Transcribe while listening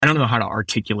I don't know how to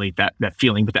articulate that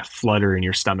feeling, but that flutter in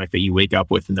your stomach that you wake up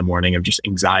with in the morning of just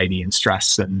anxiety and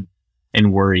stress and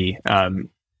worry.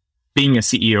 Being a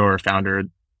CEO or a founder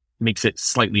makes it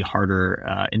slightly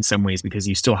harder in some ways because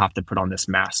you still have to put on this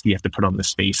mask. You have to put on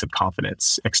this face of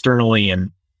confidence externally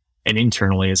and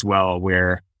internally as well,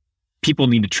 where people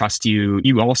need to trust you.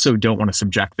 You also don't want to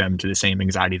subject them to the same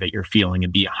anxiety that you're feeling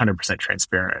and be 100%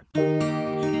 transparent.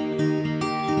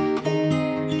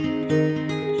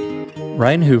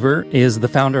 Ryan Hoover is the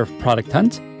founder of Product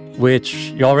Hunt,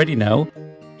 which you already know.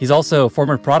 He's also a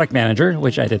former product manager,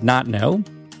 which I did not know.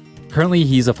 Currently,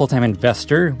 he's a full-time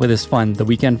investor with his fund, The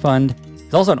Weekend Fund.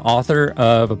 He's also an author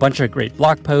of a bunch of great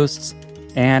blog posts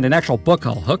and an actual book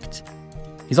called Hooked.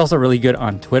 He's also really good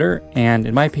on Twitter and,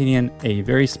 in my opinion, a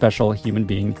very special human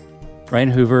being.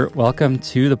 Ryan Hoover, welcome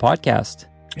to the podcast.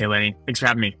 Hey, Lenny. Thanks for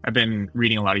having me. I've been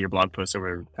reading a lot of your blog posts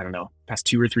over, past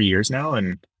 2 or 3 years now,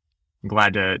 and I'm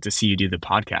glad to see you do the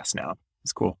podcast now.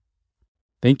 It's cool.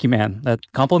 Thank you, man.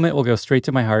 That compliment will go straight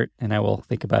to my heart, and I will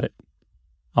think about it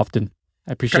often.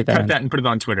 I appreciate that. Cut that and put it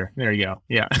on Twitter. There you go.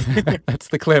 Yeah. That's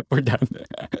the clip. We're done.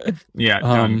 Yeah.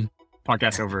 Done.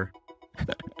 Podcast over.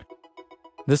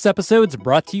 This episode's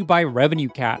brought to you by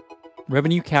RevenueCat.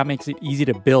 RevenueCat makes it easy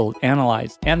to build,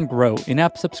 analyze, and grow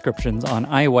in-app subscriptions on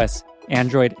iOS,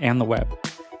 Android, and the web.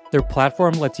 Their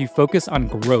platform lets you focus on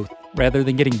growth rather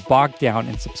than getting bogged down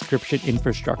in subscription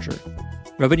infrastructure.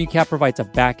 RevenueCat provides a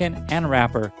backend and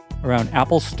wrapper around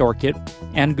Apple's StoreKit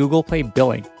and Google Play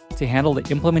billing to handle the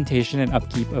implementation and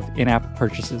upkeep of in-app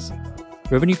purchases.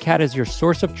 RevenueCat is your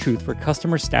source of truth for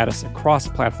customer status across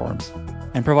platforms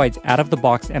and provides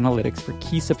out-of-the-box analytics for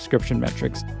key subscription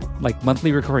metrics like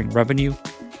monthly recurring revenue,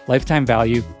 lifetime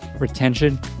value,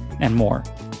 retention, and more.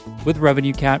 With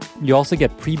RevenueCat, you also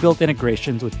get pre-built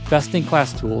integrations with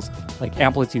best-in-class tools like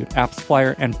Amplitude,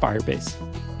 AppsFlyer, and Firebase.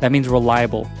 That means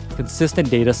reliable, consistent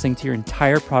data synced to your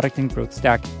entire product and growth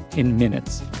stack in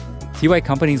minutes. See why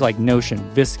companies like Notion,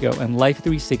 Visco, and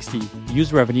Life360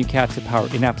 use RevenueCat to power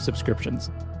in-app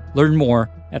subscriptions. Learn more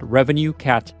at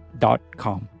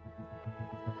revenuecat.com.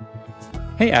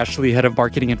 Hey, Ashley, head of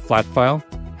marketing at Flatfile.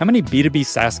 How many B2B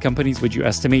SaaS companies would you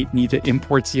estimate need to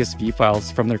import CSV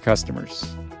files from their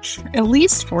customers? At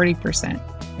least 40%.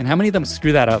 And how many of them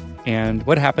screw that up? And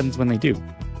what happens when they do?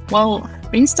 Well,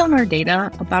 based on our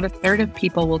data, about a third of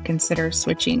people will consider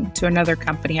switching to another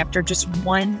company after just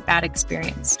one bad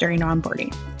experience during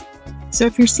onboarding. So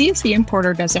if your CSV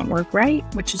importer doesn't work right,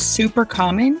 which is super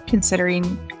common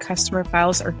considering customer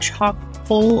files are chock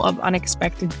full of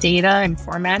unexpected data and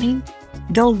formatting,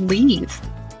 they'll leave.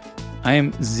 I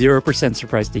am 0%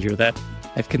 surprised to hear that.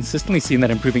 I've consistently seen that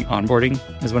improving onboarding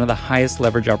is one of the highest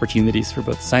leverage opportunities for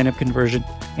both sign-up conversion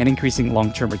and increasing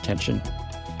long-term retention.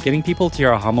 Getting people to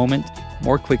your aha moment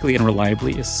more quickly and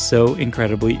reliably is so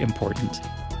incredibly important.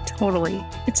 Totally.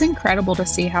 It's incredible to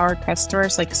see how our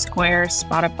customers like Square,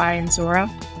 Spotify, and Zora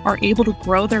are able to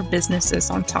grow their businesses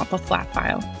on top of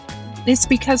Flatfile. It's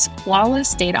because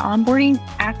flawless data onboarding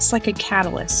acts like a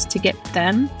catalyst to get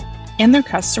them and their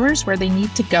customers where they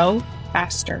need to go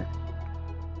faster.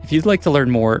 If you'd like to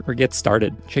learn more or get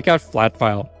started, check out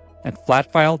Flatfile at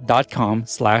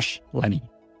flatfile.com/Lenny.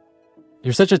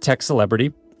 You're such a tech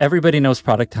celebrity. Everybody knows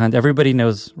Product Hunt. Everybody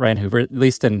knows Ryan Hoover, at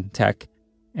least in tech.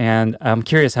 And I'm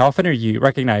curious, how often are you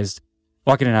recognized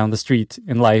walking down the street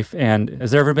in life? And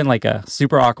has there ever been like a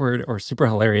super awkward or super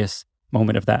hilarious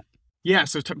moment of that? Yeah,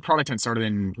 so Product Hunt started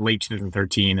in late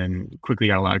 2013 and quickly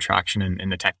got a lot of traction in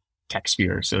the tech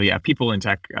sphere. So yeah, people in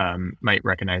tech might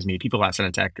recognize me. People outside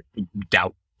of tech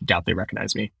doubt they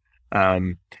recognize me.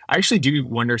 I actually do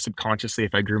wonder subconsciously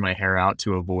if I grew my hair out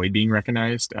to avoid being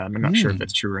recognized. I'm not sure if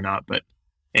that's true or not, but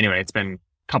anyway, it's been a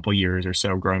couple years or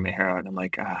so growing my hair out. And I'm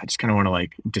like, I just kind of want to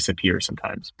like disappear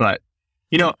sometimes. But,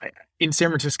 you know, in San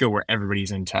Francisco where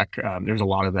everybody's in tech, there's a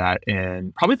lot of that.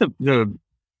 And probably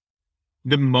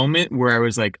the moment where I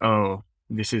was like, oh,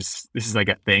 this is like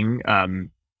a thing.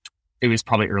 It was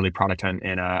probably early Product Hunt.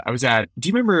 And I was at, do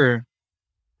you remember,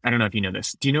 I don't know if you know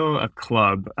this, do you know a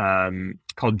club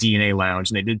called DNA Lounge?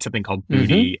 And they did something called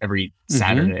Booty every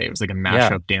Saturday. It was like a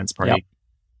mashup dance party. Yep.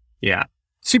 Yeah.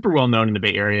 Super well known in the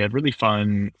Bay Area, really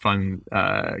fun kind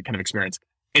of experience.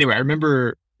 Anyway, I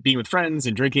remember being with friends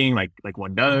and drinking like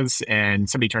one does, and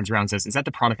somebody turns around and says, "Is that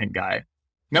the Product Hunt guy?" And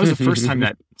that was the first time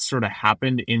that sort of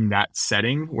happened in that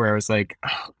setting where I was like,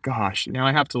 oh gosh, now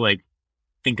I have to like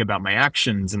think about my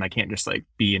actions and I can't just like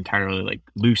be entirely like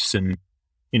loose and,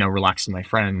 you know, relax with my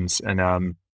friends.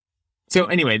 And so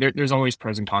anyway, there's always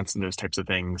pros and cons to those types of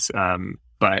things.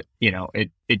 But you know, it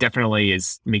definitely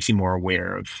makes you more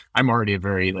aware of, I'm already a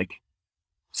very like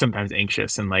sometimes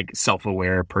anxious and like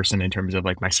self-aware person in terms of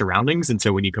like my surroundings. And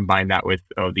so when you combine that with,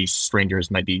 oh, these strangers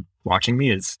might be watching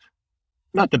me, is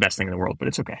not the best thing in the world, but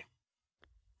it's okay.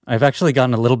 I've actually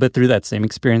gotten a little bit through that same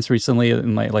experience recently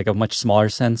in like a much smaller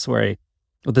sense where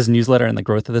with this newsletter and the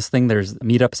growth of this thing, there's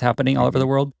meetups happening all over the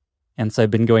world. And so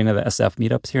I've been going to the SF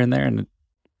meetups here and there, and it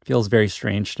feels very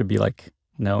strange to be like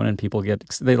known and people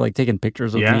they like taking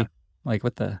pictures of me. Like,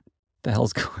 what the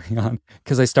hell's going on?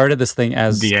 Because I started this thing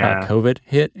as COVID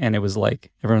hit, and it was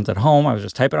like everyone's at home. I was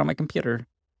just typing on my computer,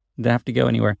 didn't have to go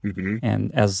anywhere.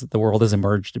 And as the world has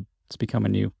emerged, it's become a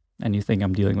new thing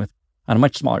I'm dealing with on a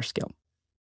much smaller scale.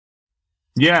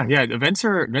 Yeah. Events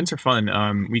are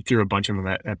fun. We threw a bunch of them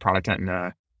at Product Hunt,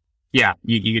 and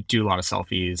you do a lot of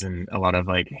selfies and a lot of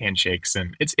like handshakes,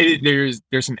 and there's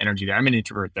some energy there. I'm an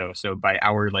introvert though, so by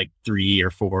hour like 3 or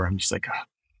 4, I'm just like,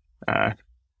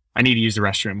 I need to use the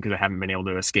restroom because I haven't been able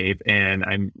to escape, and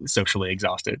I'm socially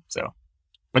exhausted. So,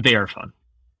 but they are fun.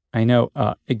 I know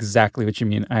exactly what you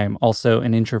mean. I am also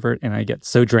an introvert, and I get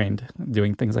so drained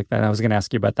doing things like that. I was going to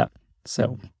ask you about that.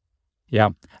 So, yeah.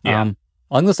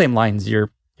 Along those same lines, you're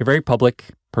a very public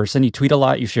person. You tweet a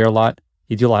lot, you share a lot,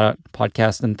 you do a lot of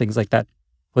podcasts and things like that.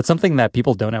 What's something that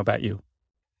people don't know about you?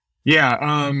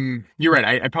 Yeah, you're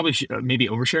right. I probably should maybe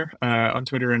overshare on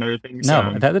Twitter and other things.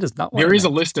 No, that is not. There is a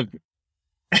list of.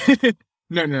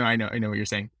 No. I know what you're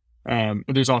saying. But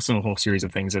there's also a whole series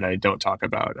of things that I don't talk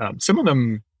about. Some of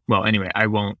them. Well, anyway, I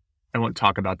won't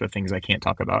talk about the things I can't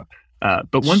talk about.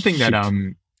 But one thing that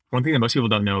most people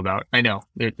don't know about, I know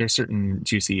there's certain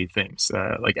juicy things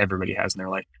like everybody has in their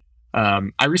life.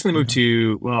 I recently moved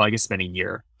to, well, I guess it's been a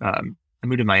year. I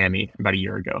moved to Miami about a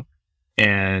year ago,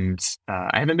 and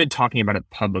I haven't been talking about it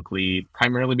publicly,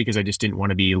 primarily because I just didn't want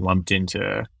to be lumped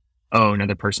into,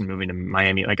 another person moving to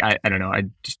Miami. Like, I don't know.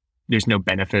 There's no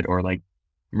benefit or like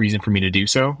reason for me to do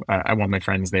so. I want my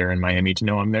friends there in Miami to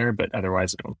know I'm there, but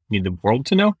otherwise I don't need the world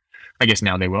to know. I guess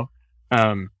now they will.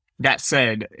 That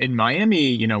said, in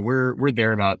Miami, we're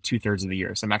there about 2/3 of the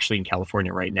year. So I'm actually in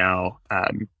California right now.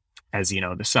 As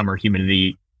the summer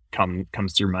humidity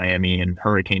comes through Miami and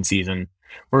hurricane season,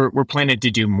 we're planning to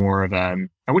do more of I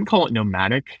wouldn't call it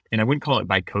nomadic, and I wouldn't call it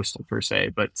bi-coastal per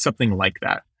se, but something like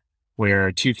that,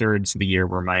 where 2/3 of the year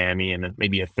we're Miami and then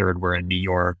maybe a third we're in New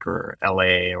York or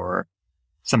LA or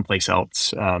someplace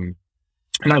else. And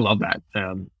I love that.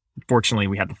 Fortunately,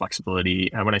 we have the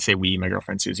flexibility. When I say we, my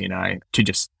girlfriend Susie and I, to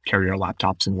just carry our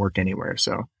laptops and work anywhere.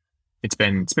 So it's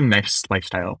been a nice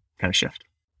lifestyle kind of shift.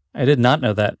 I did not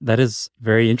know that. That is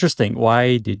very interesting.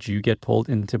 Why did you get pulled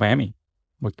into Miami?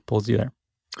 What pulls you there?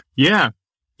 Yeah.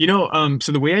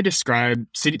 So the way I describe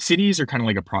cities are kind of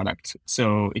like a product.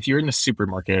 So if you're in the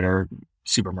supermarket,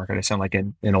 I sound like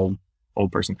an old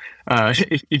person.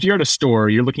 If you're at a store,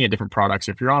 you're looking at different products.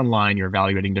 If you're online, you're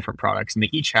evaluating different products, and they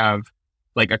each have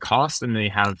like a cost and they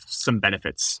have some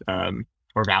benefits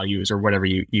or values or whatever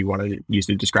you want to use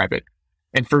to describe it.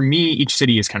 And for me, each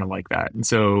city is kind of like that. And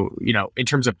so, in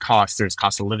terms of cost, there's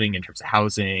cost of living in terms of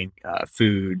housing,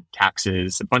 food,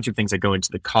 taxes, a bunch of things that go into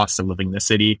the cost of living in the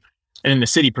city. And then the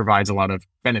city provides a lot of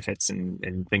benefits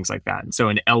and things like that. And so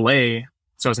in LA,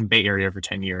 so I was in Bay Area for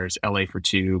 10 years, LA for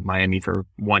 2, Miami for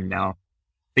 1 now.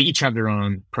 They each have their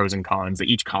own pros and cons. They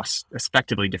each cost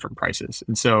effectively different prices.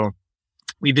 And so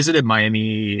we visited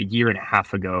Miami a year and a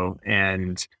half ago,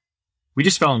 and we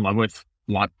just fell in love with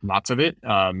lots of it.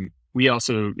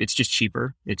 It's just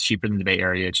cheaper. It's cheaper than the Bay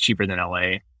Area. It's cheaper than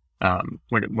LA.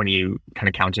 When you kind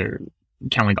of count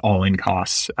like all in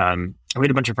costs. We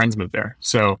had a bunch of friends move there.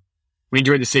 So we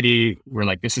enjoyed the city. We're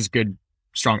like, this is good,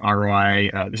 strong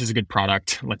ROI. This is a good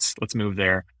product. Let's move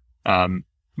there.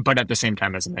 But at the same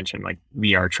time, as I mentioned, like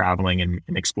we are traveling and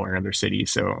exploring other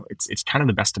cities. So it's kind of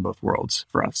the best of both worlds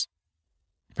for us.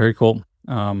 Very cool.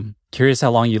 Curious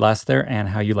how long you last there and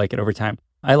how you like it over time.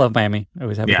 I love Miami. I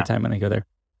always have a good time when I go there.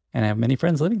 And I have many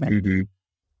friends living there. Mm-hmm.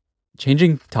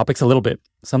 Changing topics a little bit.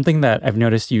 Something that I've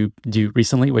noticed you do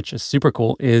recently, which is super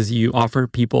cool, is you offer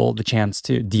people the chance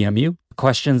to DM you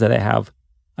questions that they have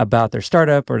about their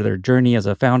startup or their journey as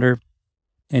a founder.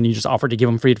 And you just offer to give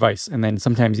them free advice. And then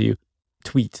sometimes you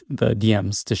tweet the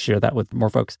DMs to share that with more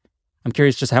folks. I'm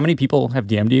curious just how many people have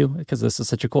DM'd you, because this is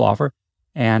such a cool offer.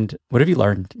 And what have you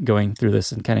learned going through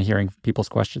this and kind of hearing people's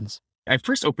questions? I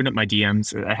first opened up my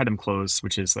DMs. I had them closed,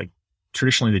 which is like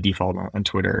traditionally the default on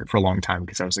Twitter for a long time,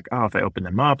 because I was like, if I open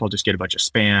them up, I'll just get a bunch of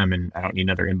spam and I don't need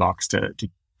another inbox to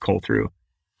cull through.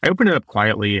 I opened it up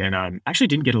quietly and actually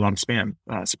didn't get a lot of spam,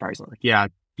 surprisingly.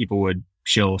 People would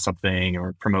shill something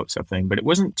or promote something, but it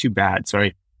wasn't too bad. So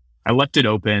I left it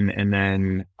open, and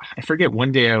then I forget,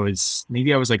 one day I was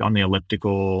like on the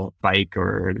elliptical bike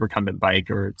or the recumbent bike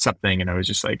or something, and I was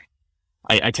just like,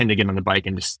 I tend to get on the bike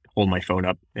and just hold my phone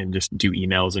up and just do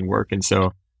emails and work. And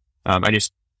so I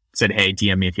just said, hey,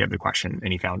 DM me if you have the question,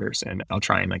 any founders, and I'll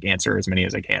try and like answer as many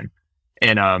as I can.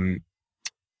 And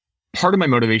part of my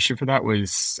motivation for that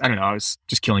was, I don't know, I was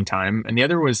just killing time. And the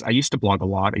other was I used to blog a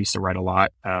lot. I used to write a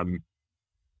lot. I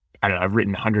don't know, I've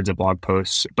written hundreds of blog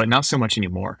posts, but not so much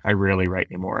anymore. I rarely write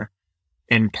anymore.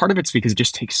 And part of it's because it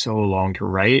just takes so long to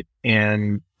write.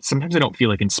 And sometimes I don't feel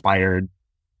like inspired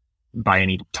by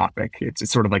any topic. It's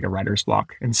sort of like a writer's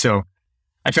block. And so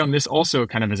I found this also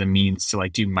kind of as a means to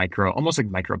like do almost like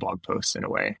micro blog posts in a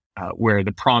way, where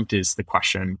the prompt is the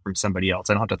question from somebody else.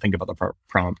 I don't have to think about the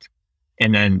prompt.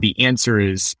 And then the answer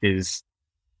is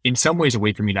in some ways a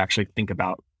way for me to actually think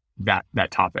about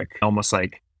that topic, almost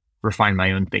like refine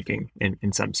my own thinking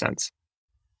in some sense.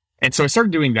 And so I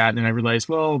started doing that, and I realized,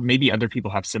 well, maybe other people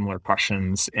have similar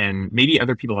questions, and maybe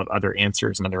other people have other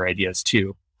answers and other ideas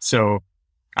too. So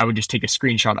I would just take a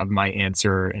screenshot of my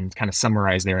answer and kind of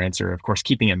summarize their answer, of course,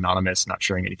 keeping it anonymous, not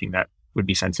sharing anything that would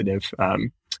be sensitive,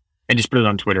 and just put it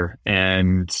on Twitter.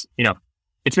 And,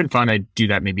 it's been fun. I do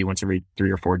that maybe once every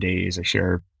 3 or 4 days. I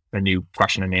share a new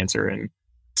question and answer, and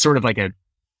sort of like it's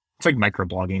like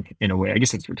microblogging in a way. I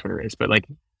guess that's what Twitter is, but like,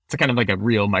 it's kind of like a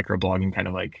real microblogging kind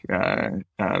of like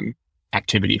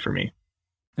activity for me.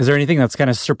 Is there anything that's kind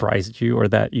of surprised you or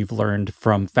that you've learned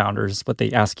from founders, what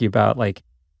they ask you about, like,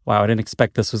 wow, I didn't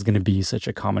expect this was going to be such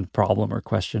a common problem or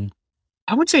question?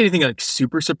 I wouldn't say anything like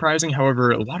super surprising. However,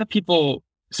 a lot of people,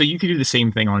 so you could do the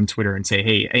same thing on Twitter and say,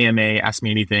 hey, AMA, ask me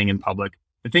anything in public.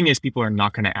 The thing is, people are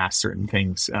not going to ask certain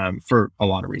things for a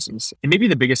lot of reasons. And maybe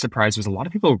the biggest surprise was a lot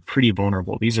of people are pretty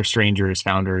vulnerable. These are strangers,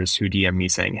 founders who DM me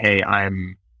saying, hey,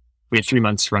 we have 3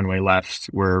 months runway left.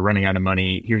 We're running out of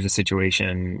money. Here's the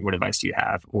situation. What advice do you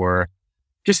have? Or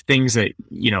just things that,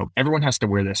 everyone has to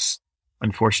wear this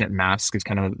unfortunate mask is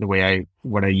kind of the way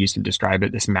what I used to describe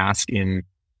it, this mask in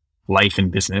life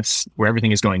and business where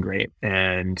everything is going great.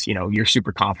 And, you're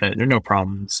super confident. There are no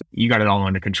problems. You got it all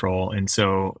under control. And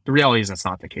so the reality is that's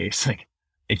not the case. Like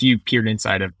if you peered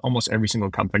inside of almost every single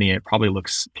company, it probably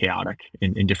looks chaotic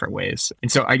in different ways.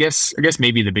 And so I guess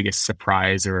maybe the biggest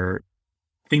surprise or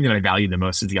thing that I value the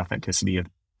most is the authenticity of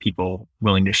people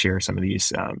willing to share some of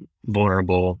these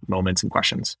vulnerable moments and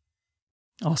questions.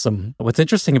 Awesome. What's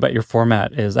interesting about your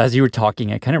format is, as you were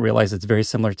talking, I kind of realized it's very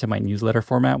similar to my newsletter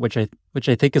format, which I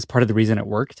think is part of the reason it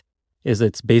worked, is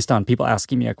it's based on people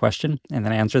asking me a question and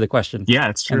then I answer the question. Yeah,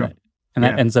 it's true. And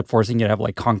that ends up forcing you to have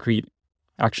like concrete,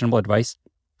 actionable advice.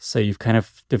 So you've kind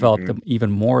of developed an even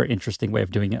more interesting way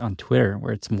of doing it on Twitter,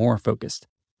 where it's more focused.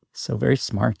 So very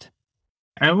smart.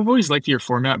 I've always liked your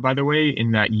format, by the way,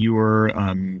 in that you're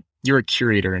a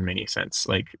curator in many sense.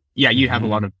 Like, yeah, you have a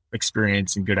lot of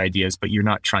experience and good ideas, but you're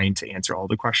not trying to answer all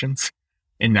the questions,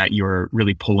 in that you're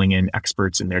really pulling in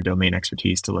experts in their domain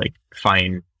expertise to like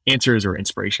find answers or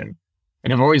inspiration.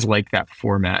 And I've always liked that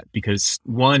format because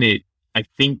one, it I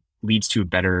think leads to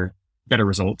better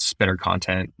results, better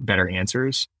content, better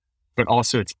answers, but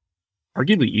also it's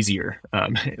arguably easier.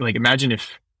 Like imagine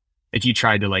if you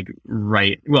tried to like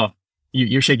write, well,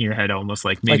 you're shaking your head almost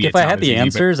like maybe if I had the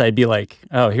answers, I'd be like,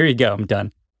 oh, here you go, I'm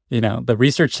done. The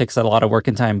research takes a lot of work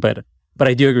and time, but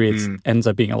I do agree it ends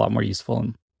up being a lot more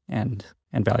useful and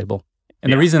valuable.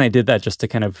 And the reason I did that, just to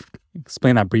kind of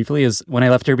explain that briefly, is when I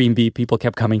left Airbnb, people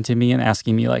kept coming to me and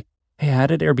asking me like, hey, how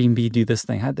did Airbnb do this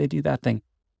thing? How did they do that thing?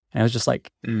 And I was just like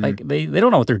they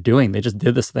don't know what they're doing. They just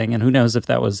did this thing. And who knows if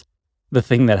that was the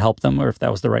thing that helped them or if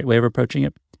that was the right way of approaching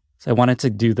it. So I wanted to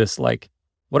do this like,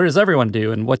 what does everyone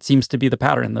do? And what seems to be the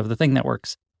pattern of the thing that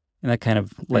works? And that kind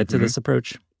of led to this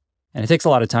approach. And it takes a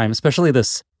lot of time, especially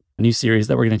this new series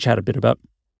that we're going to chat a bit about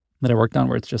that I worked on,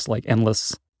 where it's just like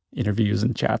endless interviews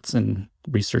and chats and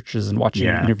researches and watching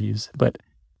interviews. But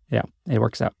yeah, it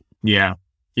works out. Yeah.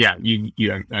 Yeah. You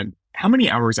how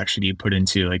many hours actually do you put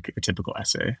into like a typical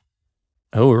essay?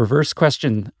 Oh, reverse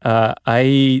question.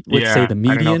 I would say the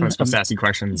median. I don't know if I'm supposed to ask you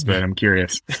questions, but I'm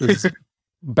curious. This is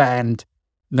banned.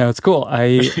 No, it's cool.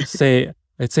 I'd say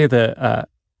the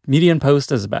median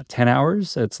post is about 10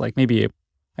 hours. So it's like maybe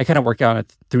I kind of work on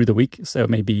it through the week. So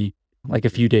maybe like a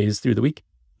few days through the week.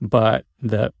 But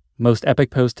the most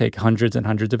epic posts take hundreds and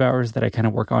hundreds of hours that I kind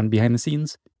of work on behind the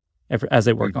scenes as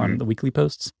I work on the weekly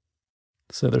posts.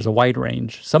 So there's a wide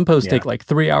range. Some posts take like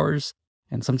 3 hours,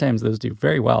 and sometimes those do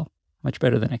very well, much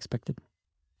better than expected.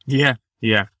 Yeah.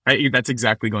 Yeah. That's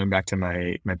exactly going back to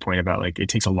my point about like, it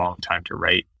takes a long time to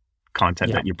write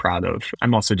content that you're proud of.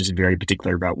 I'm also just very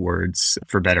particular about words,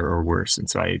 for better or worse. And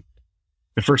so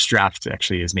the first draft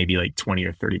actually is maybe like 20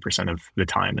 or 30% of the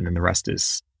time. And then the rest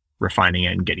is refining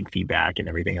it and getting feedback and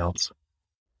everything else.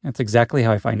 That's exactly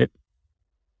how I find it.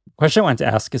 Question I wanted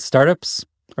to ask is, startups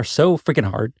are so freaking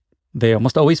hard. They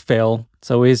almost always fail.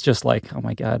 It's always just like, oh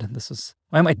my God,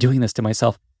 why am I doing this to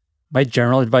myself? My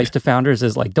general advice to founders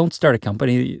is like, don't start a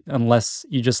company unless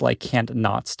you just like can't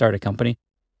not start a company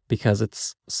because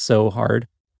it's so hard.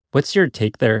 What's your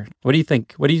take there? What do you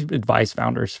think? What do you advise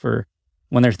founders for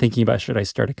when they're thinking about, should I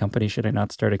start a company? Should I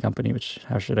not start a company?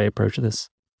 How should I approach this?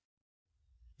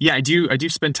 Yeah, I do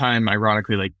spend time,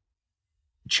 ironically, like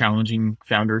challenging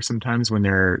founders sometimes when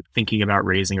they're thinking about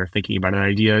raising or thinking about an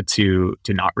idea to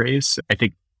not raise. I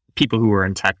think people who are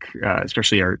in tech,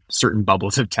 especially are certain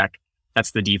bubbles of tech,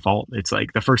 that's the default. It's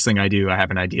like the first thing I do, I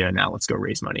have an idea, now let's go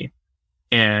raise money.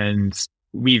 And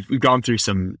we've gone through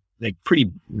some like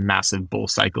pretty massive bull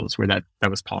cycles where that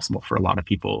was possible for a lot of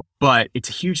people, but it's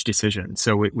a huge decision.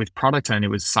 So with Product Hunt, it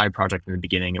was a side project in the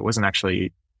beginning. It wasn't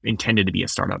actually intended to be a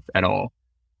startup at all.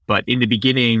 But in the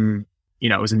beginning,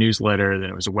 it was a newsletter, then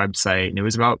it was a website, and it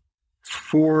was about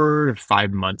 4 to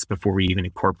 5 months before we even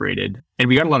incorporated. And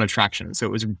we got a lot of traction. So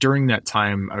it was during that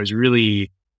time, I was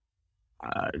really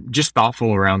just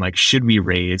thoughtful around like, should we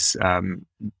raise?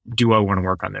 Do I want to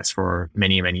work on this for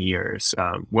many, many years?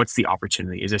 What's the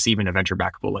opportunity? Is this even a venture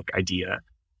backable like idea?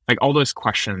 Like all those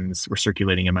questions were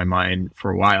circulating in my mind for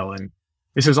a while. And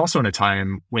this was also in a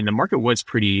time when the market was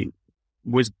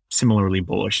similarly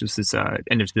bullish. This is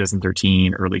end of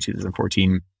 2013, early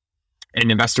 2014.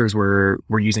 And investors were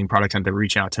using Product Hunt. They were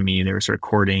reaching out to me. They were sort of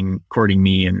courting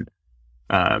me and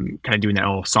kind of doing that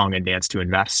whole song and dance to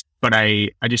invest. But I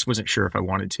just wasn't sure if I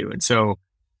wanted to. And so,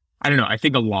 I don't know. I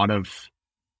think a lot of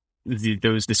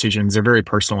those decisions are very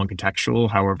personal and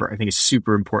contextual. However, I think it's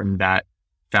super important that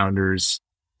founders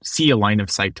see a line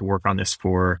of sight to work on this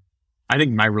for. I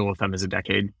think my rule of thumb is a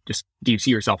decade. Just do you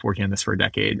see yourself working on this for a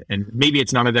decade? And maybe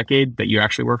it's not a decade that you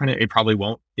actually work on it. It probably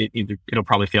won't. It'll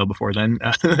probably fail before then,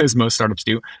 as most startups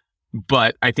do.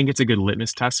 But I think it's a good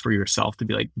litmus test for yourself to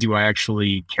be like, do I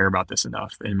actually care about this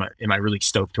enough? Am I really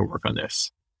stoked to work on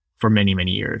this for many,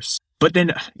 many years? But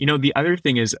then, the other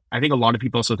thing is, I think a lot of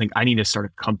people also think I need to start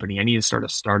a company. I need to start a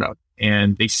startup.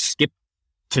 And they skip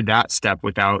to that step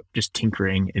without just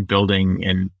tinkering and building.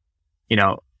 And,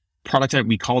 Product Hunt,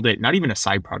 we called it not even a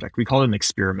side project. We called it an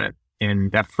experiment.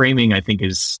 And that framing, I think,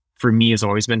 for me, has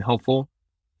always been helpful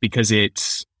because an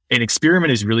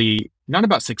experiment is really not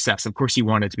about success. Of course, you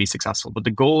want it to be successful, but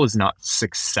the goal is not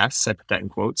success. I put that in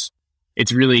quotes.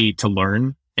 It's really to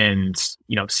learn and,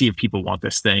 see if people want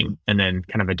this thing and then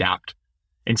kind of adapt.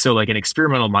 And so like an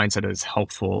experimental mindset is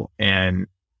helpful and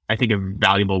I think a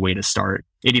valuable way to start.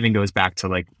 It even goes back to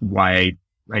like why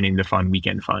I named the fund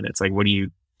Weekend Fun. It's like, what are you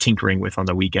tinkering with on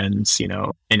the weekends,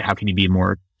 and how can you be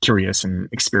more curious and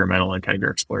experimental in kind of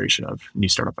your exploration of new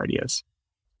startup ideas?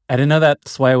 I didn't know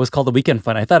that's why it was called the Weekend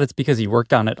Fun. I thought it's because you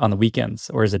worked on it on the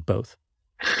weekends, or is it both?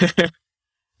 It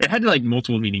had like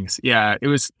multiple meetings. Yeah, it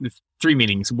was 3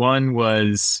 meetings. One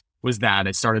was that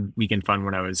I started Weekend Fun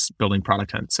when I was building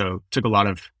Product Hunt. So took a lot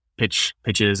of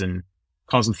pitches and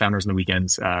calls with founders on the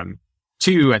weekends.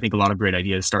 2, I think a lot of great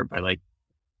ideas start by like,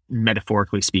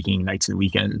 metaphorically speaking, nights and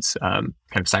weekends, kind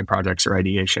of side projects or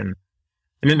ideation.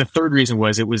 And then the third reason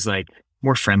was it was like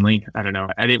more friendly. I don't know.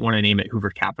 I didn't want to name it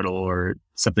Hoover Capital or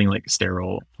something like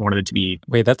sterile. I wanted it to be...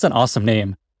 Wait, that's an awesome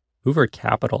name. Hoover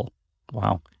Capital.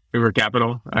 Wow. Hoover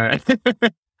Capital. I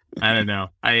don't know.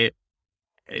 I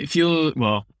feel,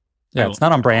 well... Yeah, it's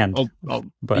not on brand.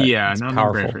 But yeah, it's not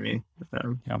powerful. on brand for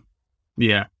me.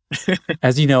 Yeah.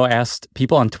 As you know, asked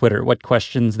people on Twitter what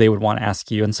questions they would want to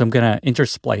ask you. And so I'm going to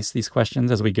intersplice these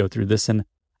questions as we go through this. And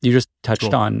you just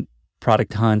touched on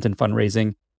Product Hunt and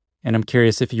fundraising. And I'm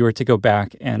curious, if you were to go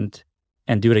back and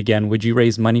do it again, would you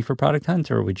raise money for Product Hunt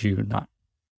or would you not?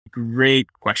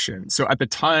 Great question. So at the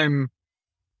time,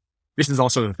 this is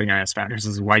also the thing I ask founders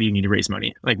is, why do you need to raise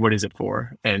money? Like, what is it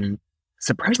for? And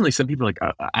surprisingly, some people are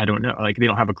like, I don't know. Like, they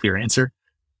don't have a clear answer.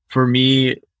 For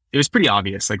me, it was pretty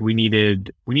obvious. Like we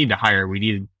needed to hire, we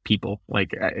needed people.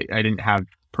 Like I didn't have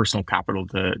personal capital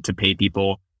to pay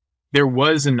people. There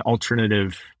was an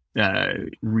alternative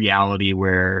reality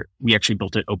where we actually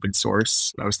built it open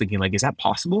source. I was thinking like, is that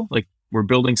possible? Like we're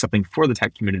building something for the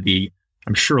tech community.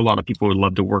 I'm sure a lot of people would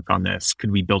love to work on this.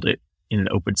 Could we build it in an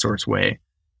open source way?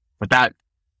 But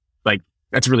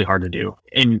that's really hard to do.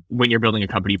 And when you're building a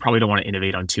company, you probably don't want to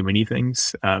innovate on too many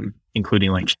things,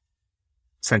 including like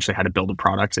essentially how to build a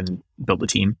product and build a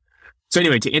team. So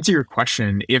anyway, to answer your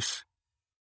question, if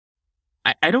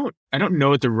I don't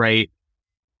know at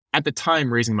the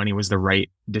time, raising money was the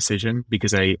right decision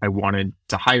because I wanted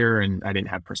to hire and I didn't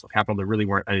have personal capital. There really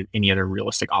weren't any other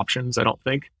realistic options, I don't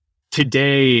think.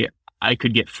 Today, I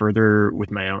could get further with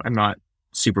my own. I'm not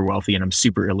super wealthy and I'm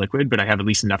super illiquid, but I have at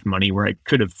least enough money where I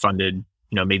could have funded,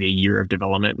 maybe a year of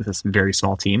development with this very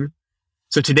small team.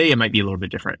 So today it might be a little bit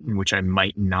different, in which I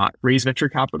might not raise venture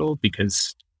capital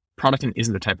because Product Hunt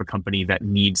isn't the type of company that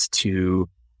needs to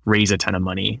raise a ton of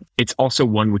money. It's also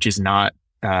one which is not,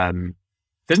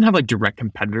 doesn't have like direct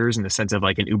competitors in the sense of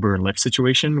like an Uber and Lyft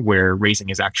situation where raising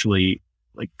is actually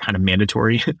like kind of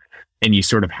mandatory and you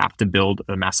sort of have to build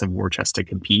a massive war chest to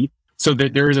compete. So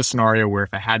there is a scenario where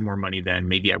if I had more money, then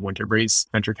maybe I wouldn't have raised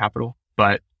venture capital.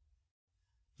 But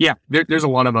yeah, there's a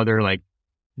lot of other like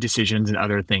decisions and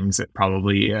other things that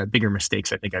probably bigger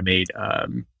mistakes I think I made.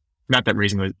 Not that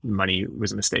raising money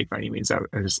was a mistake by any means. I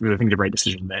think the right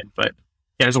decision then. But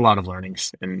yeah, there's a lot of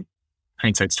learnings, and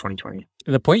hindsight's 2020.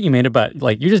 The point you made about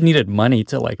like you just needed money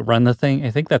to like run the thing,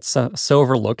 I think that's so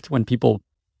overlooked when people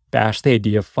bash the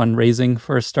idea of fundraising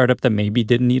for a startup that maybe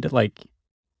didn't need it. Like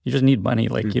you just need money.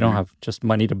 Like you don't have just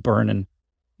money to burn and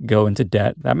go into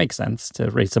debt. That makes sense to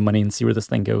raise some money and see where this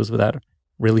thing goes without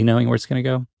really knowing where it's going to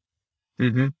go.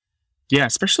 Mm-hmm. Yeah,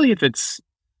 especially if it's,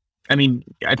 I mean,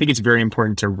 I think it's very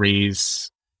important to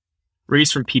raise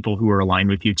from people who are aligned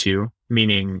with you too.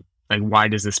 Meaning, like, why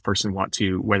does this person want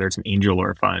to, whether it's an angel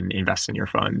or a fund, invest in your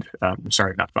fund?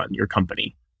 Sorry, not fund, your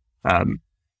company.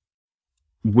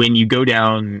 When you go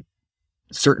down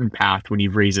a certain path, when you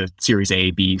raise a series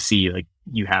A, B, C, like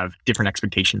you have different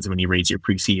expectations when you raise your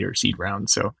pre-seed or seed round.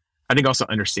 So I think also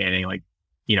understanding like,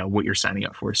 you know, what you're signing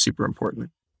up for is super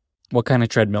important. What kind of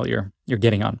treadmill you're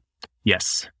getting on?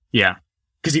 Yes. Yeah.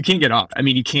 Because you can't get off. I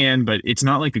mean, you can, but it's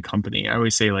not like a company. I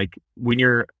always say like when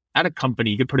you're at a company,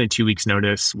 you can put in 2 weeks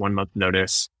notice, 1 month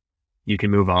notice, you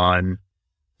can move on.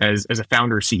 As a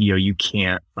founder or CEO, you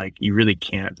can't, like, you really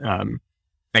can't.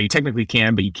 Now you technically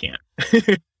can, but you can't.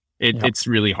 It's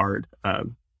really hard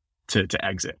to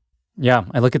exit. Yeah.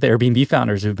 I look at the Airbnb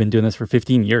founders who've been doing this for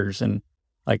 15 years and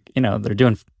like, you know, they're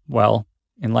doing well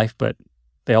in life, but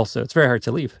they also, it's very hard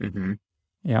to leave. Mm-hmm.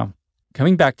 Yeah.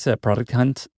 Coming back to Product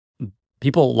Hunt,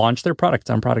 people launch their products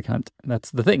on Product Hunt. That's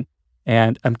the thing.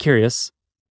 And I'm curious,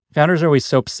 founders are always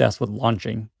so obsessed with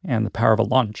launching and the power of a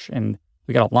launch, and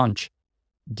we got to launch.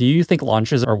 Do you think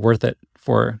launches are worth it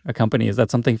for a company? Is that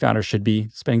something founders should be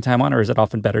spending time on, or is it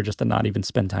often better just to not even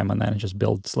spend time on that and just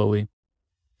build slowly?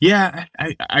 Yeah,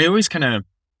 I always kind of,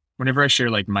 whenever I share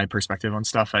like my perspective on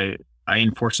stuff, I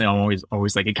unfortunately I'm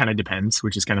always like, it kind of depends,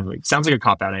 which is kind of like, sounds like a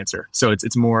cop-out answer. So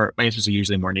it's more, my answers are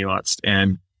usually more nuanced.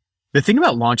 And the thing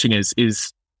about launching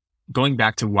is going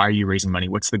back to why are you raising money?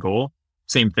 What's the goal?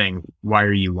 Same thing. Why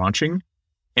are you launching?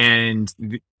 And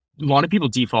a lot of people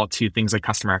default to things like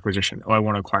customer acquisition. Oh, I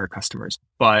want to acquire customers.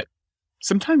 But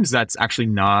sometimes that's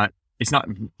actually it's not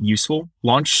useful.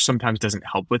 Launch sometimes doesn't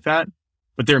help with that.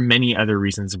 But there are many other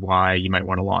reasons why you might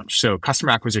want to launch. So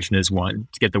customer acquisition is one,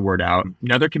 to get the word out.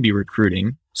 Another can be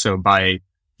recruiting. So by,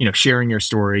 you know, sharing your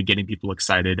story, getting people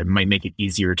excited, it might make it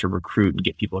easier to recruit and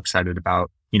get people excited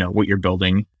about, you know, what you're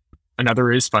building.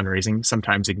 Another is fundraising.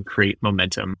 Sometimes it can create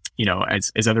momentum. You know,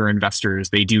 as other investors,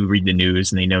 they do read the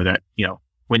news and they know that, you know,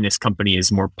 when this company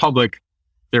is more public,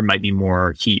 there might be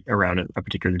more heat around a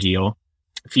particular deal.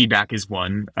 Feedback is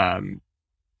one.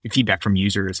 Feedback from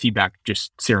users, feedback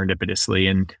just serendipitously.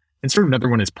 And sort of another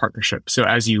one is partnership. So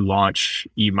as you launch,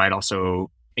 you might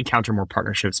also encounter more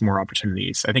partnerships, more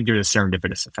opportunities. I think there's a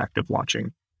serendipitous effect of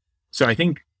launching. So I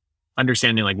think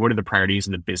understanding like what are the priorities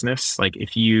of the business? Like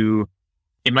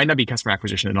it might not be customer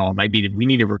acquisition at all. It might be we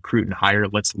need to recruit and hire,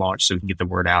 let's launch so we can get the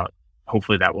word out.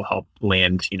 Hopefully that will help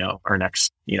land, you know, our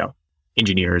next, you know,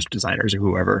 engineers, designers, or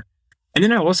whoever. And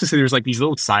then I will also say there's like these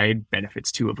little side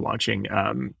benefits too of launching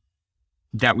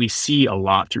that we see a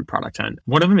lot through Product Hunt.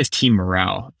 One of them is team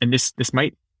morale. And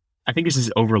I think this is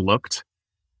overlooked.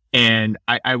 And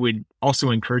I would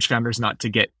also encourage founders not to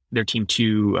get their team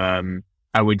too,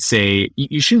 I would say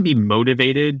you shouldn't be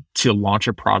motivated to launch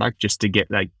a product just to get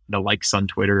like the likes on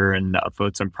Twitter and the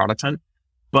upvotes on Product Hunt.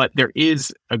 But there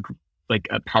is a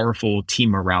powerful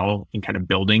team morale and kind of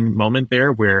building moment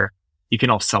there where you can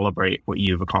all celebrate what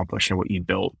you've accomplished and what you've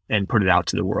built and put it out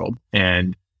to the world.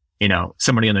 And, you know,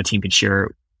 somebody on the team can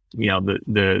share, you know,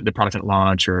 the Product Hunt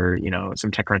launch or, you know, some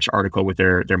TechCrunch article with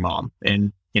their mom.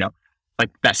 And, you know, like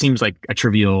that seems like a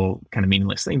trivial kind of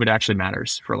meaningless thing, but it actually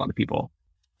matters for a lot of people.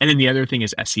 And then the other thing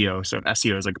is SEO. So if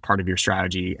SEO is like part of your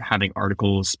strategy, having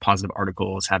articles, positive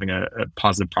articles, having a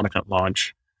positive Product Hunt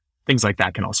launch, things like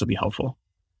that can also be helpful.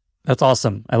 That's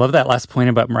awesome. I love that last point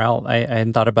about morale. I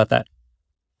hadn't thought about that.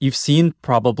 You've seen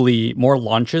probably more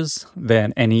launches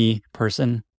than any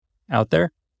person out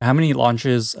there. How many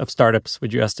launches of startups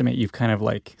would you estimate you've kind of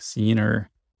like seen or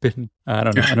been, I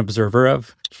don't know, an observer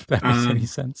of, if that makes any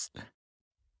sense?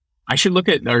 I should look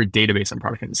at our database on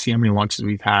Product Hunt and see how many launches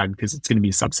we've had, because it's going to be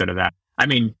a subset of that. I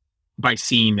mean, by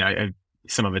seeing,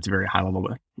 some of it's very high level,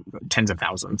 but tens of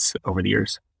thousands over the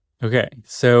years. Okay.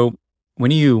 So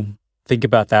when you think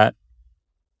about that,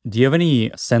 do you have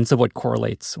any sense of what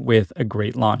correlates with a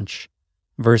great launch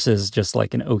versus just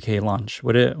like an okay launch?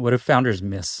 What do founders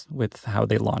miss with how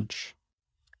they launch?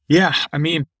 Yeah, I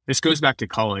mean, this goes back to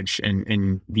college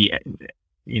and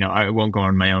I won't go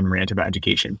on my own rant about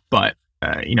education, but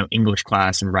English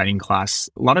class and writing class,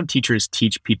 a lot of teachers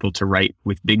teach people to write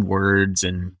with big words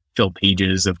and fill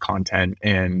pages of content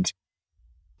and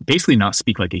basically not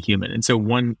speak like a human. And so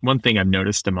one thing I've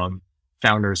noticed among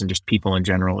founders and just people in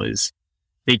general is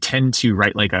they tend to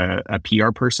write like a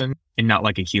PR person and not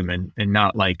like a human, and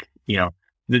not like,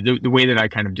 the way that I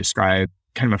kind of describe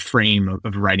kind of a frame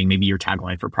of writing, maybe your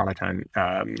tagline for Product Hunt,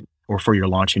 or for your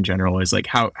launch in general, is like,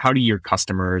 how do your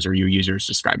customers or your users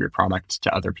describe your product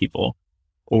to other people?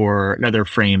 Or another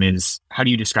frame is, how do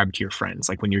you describe it to your friends?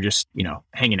 Like when you're just,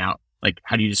 hanging out, like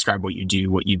how do you describe what you do,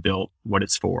 what you built, what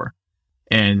it's for?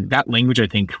 And that language, I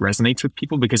think, resonates with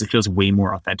people because it feels way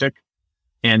more authentic.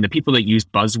 And the people that use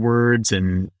buzzwords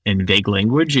and vague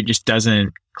language, it just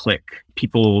doesn't click.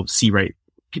 People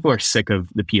are sick of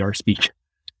the PR speak.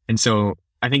 And so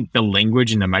I think the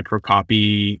language and the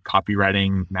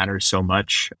copywriting matters so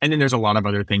much. And then there's a lot of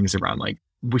other things around, like,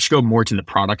 we should go more to the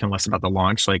product and less about the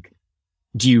launch. Like,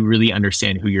 do you really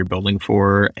understand who you're building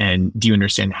for? And do you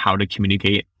understand how to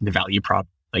communicate the value prop?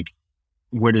 Like,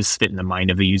 where does fit in the mind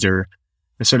of the user?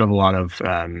 There's sort of a lot of,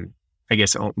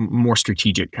 more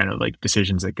strategic kind of like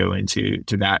decisions that go into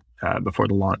that before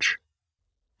the launch.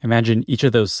 Imagine each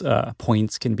of those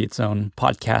points can be its own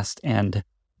podcast and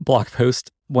blog post.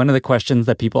 One of the questions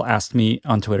that people asked me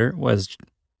on Twitter was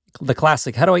the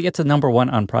classic, how do I get to number one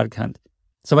on Product Hunt?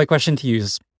 So my question to you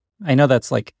is, I know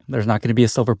that's like, there's not going to be a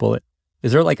silver bullet.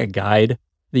 Is there like a guide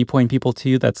that you point people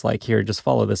to that's like, here, just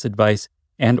follow this advice,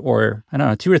 and or, I don't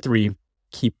know, 2 or 3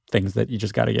 key things that you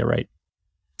just got to get right?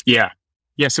 Yeah.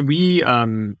 So we,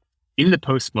 in the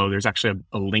post flow, there's actually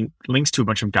a links to a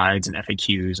bunch of guides and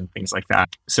FAQs and things like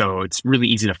that. So it's really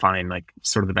easy to find like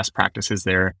sort of the best practices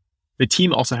there. The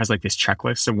team also has like this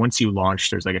checklist. So once you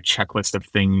launch, there's like a checklist of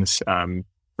things,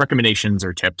 recommendations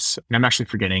or tips. And I'm actually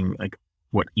forgetting like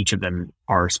what each of them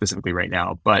are specifically right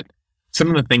now. But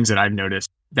some of the things that I've noticed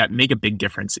that make a big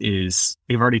difference is,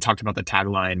 we've already talked about the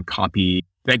tagline copy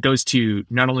that goes to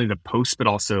not only the post, but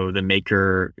also the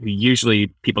maker. Usually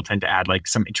people tend to add like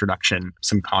some introduction,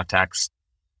 some context.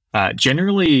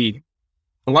 Generally,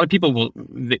 a lot of people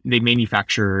they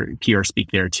manufacture PR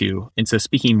speak there too. And so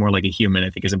speaking more like a human,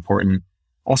 I think, is important.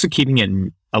 Also keeping it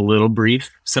a little brief.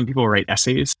 Some people write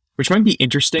essays, which might be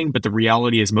interesting, but the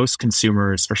reality is most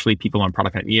consumers, especially people on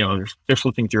Product Hunt, they're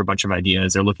flipping through a bunch of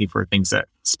ideas. They're looking for things that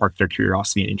spark their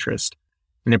curiosity and interest.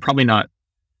 And they're probably not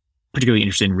particularly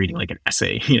interested in reading like an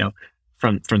essay,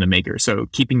 from the maker. So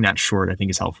keeping that short, I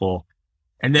think, is helpful.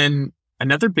 And then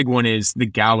another big one is the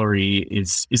gallery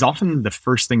is often the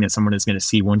first thing that someone is going to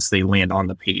see once they land on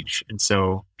the page. And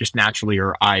so just naturally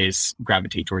our eyes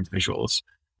gravitate towards visuals.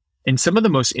 And some of the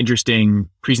most interesting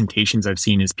presentations I've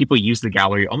seen is people use the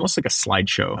gallery almost like a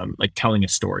slideshow, like telling a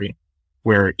story,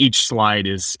 where each slide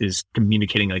is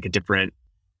communicating like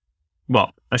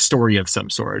a story of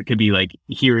some sort. It could be like,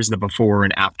 here's the before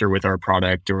and after with our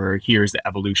product, or here's the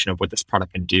evolution of what this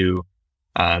product can do.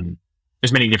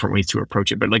 There's many different ways to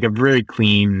approach it, but like a very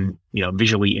clean,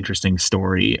 visually interesting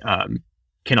story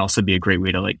can also be a great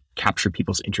way to like capture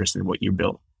people's interest in what you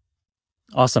built.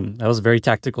 Awesome. That was very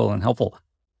tactical and helpful.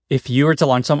 If you were to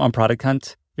launch some on Product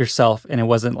Hunt yourself and it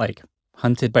wasn't like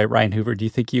hunted by Ryan Hoover, do you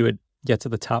think you would get to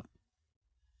the top?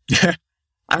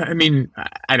 I mean,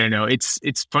 I don't know.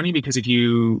 It's funny because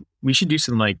we should do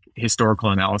some like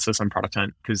historical analysis on Product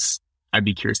Hunt, because I'd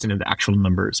be curious to know the actual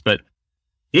numbers, but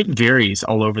it varies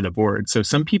all over the board. So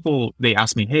some people, they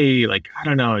ask me, hey, like, I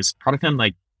don't know, is Product Hunt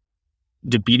like,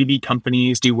 do B2B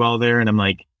companies do well there? And I'm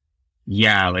like,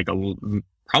 yeah, like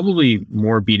probably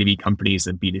more B2B companies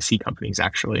than B2C companies,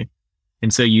 actually.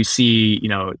 And so you see,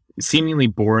 seemingly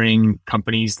boring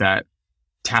companies that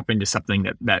tap into something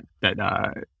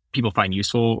that people find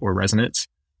useful or resonates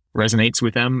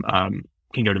with them,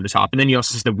 can go to the top. And then you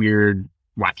also see the weird,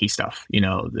 wacky stuff,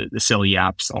 the silly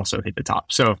apps also hit the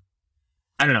top. So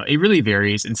I don't know, it really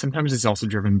varies. And sometimes it's also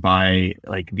driven by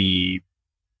like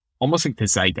almost like the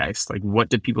zeitgeist. Like, what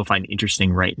do people find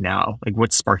interesting right now? Like,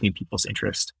 what's sparking people's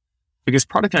interest? Because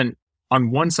Product Hunt, on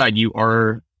one side, you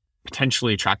are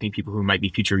potentially attracting people who might be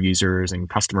future users and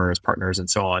customers, partners, and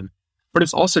so on. But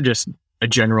it's also just a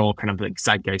general kind of like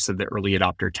zeitgeist of the early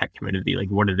adopter tech community. Like,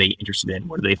 what are they interested in?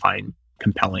 What do they find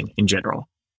compelling in general?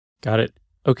 Got it.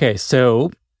 Okay,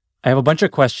 so I have a bunch of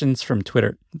questions from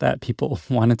Twitter that people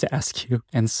wanted to ask you.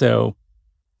 And so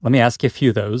Let me ask you a few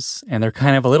of those, and they're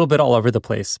kind of a little bit all over the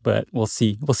place, but we'll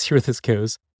see. We'll see where this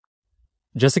goes.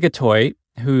 Jessica Toy,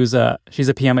 she's a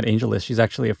PM at AngelList. She's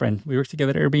actually a friend. We work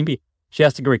together at Airbnb. She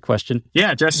asked a great question.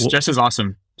 Yeah, Jess is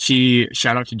awesome.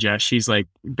 Shout out to Jess. She's like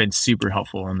been super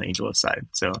helpful on the AngelList side.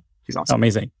 So she's awesome. Oh,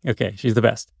 amazing. Okay, she's the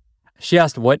best. She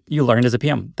asked what you learned as a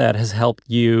PM that has helped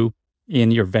you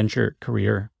in your venture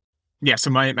career. Yeah,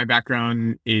 so my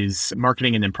background is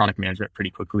marketing and then product management pretty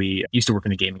quickly. I used to work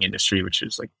in the gaming industry, which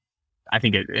is like, I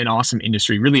think an awesome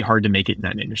industry, really hard to make it in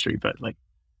that industry, but like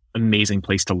amazing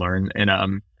place to learn. And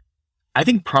I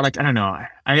think product, I don't know,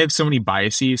 I have so many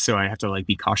biases, so I have to like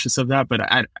be cautious of that. But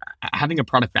having a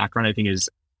product background, I think is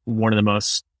one of the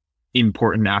most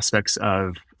important aspects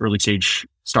of early stage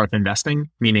startup investing,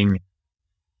 meaning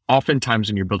oftentimes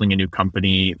when you're building a new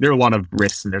company, there are a lot of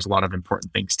risks and there's a lot of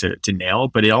important things to nail,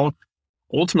 but it all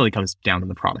ultimately comes down to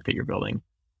the product that you're building.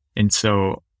 And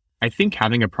so I think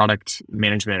having a product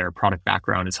management or product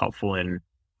background is helpful in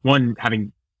one,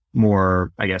 having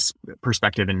more, I guess,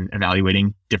 perspective in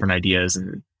evaluating different ideas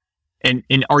and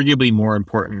arguably more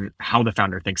important, how the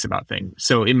founder thinks about things.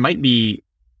 So it might be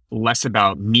less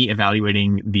about me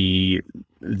evaluating the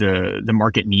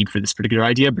market need for this particular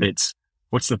idea, but it's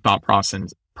what's the thought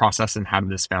process and how did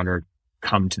this founder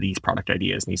come to these product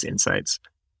ideas and these insights.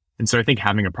 And so I think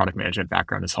having a product management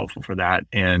background is helpful for that.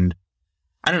 And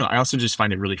I don't know, I also just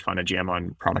find it really fun to jam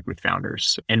on product with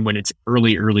founders. And when it's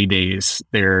early days,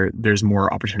 there's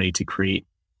more opportunity to create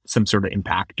some sort of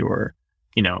impact or,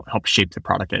 help shape the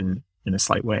product in a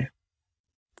slight way.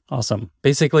 Awesome.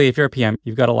 Basically, if you're a PM,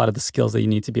 you've got a lot of the skills that you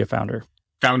need to be a founder.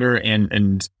 Founder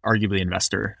and arguably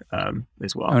investor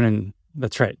as well. Oh, and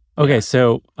that's right. Okay,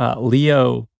 so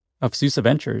Leo of Sousa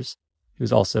Ventures,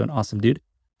 who's also an awesome dude,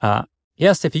 he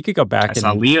asked if you could go back. I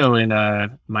saw Leo in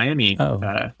Miami.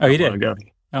 You did? Ago.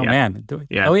 Oh, yeah. Man.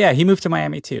 Yeah. Oh, yeah. He moved to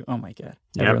Miami too. Oh, my God.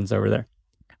 Everyone's over there.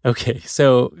 Okay.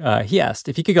 So he asked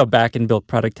if you could go back and build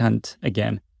Product Hunt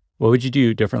again, what would you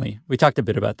do differently? We talked a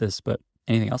bit about this, but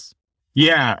anything else?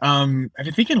 Yeah. I've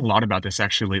been thinking a lot about this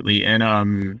actually lately.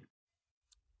 And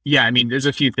there's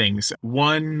a few things.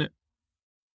 One,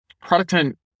 Product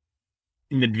Hunt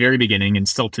in the very beginning and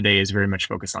still today is very much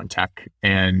focused on tech.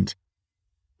 And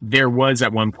there was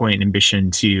at one point an ambition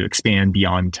to expand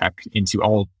beyond tech into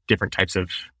all different types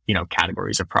of,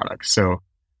 categories of products. So,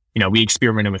 we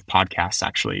experimented with podcasts,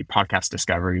 actually, podcast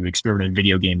discovery. We experimented with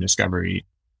video game discovery.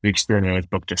 We experimented with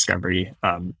book discovery.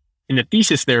 And the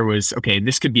thesis there was, okay,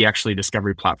 this could be actually a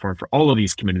discovery platform for all of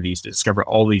these communities to discover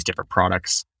all these different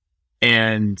products.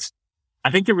 And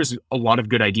I think there was a lot of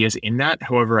good ideas in that.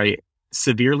 However, I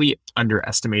severely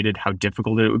underestimated how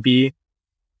difficult it would be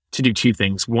to do two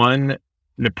things. One,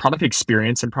 the product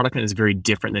experience in Product Hunt is very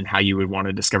different than how you would want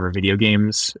to discover video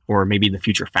games or maybe in the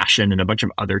future fashion and a bunch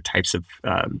of other types of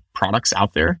products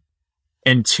out there.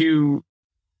 And two,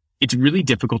 it's really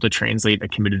difficult to translate a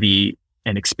community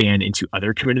and expand into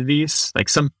other communities. Like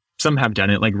some have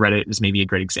done it, like Reddit is maybe a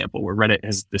great example where Reddit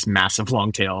has this massive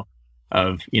long tail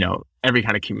of, every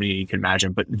kind of community you can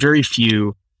imagine, but very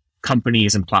few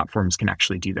companies and platforms can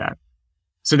actually do that.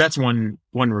 So that's one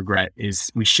regret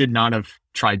is we should not have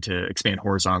tried to expand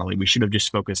horizontally. We should have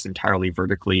just focused entirely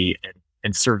vertically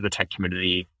and served the tech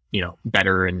community,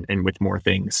 better and with more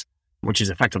things, which is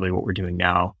effectively what we're doing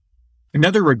now.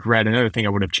 Another thing I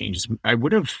would have changed is I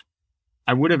would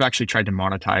have actually tried to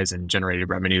monetize and generate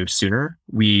revenue sooner.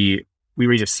 We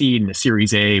raised a seed and a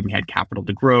Series A, we had capital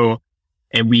to grow,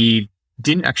 and we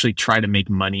didn't actually try to make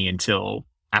money until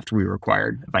after we were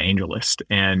acquired by AngelList.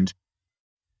 And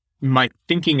my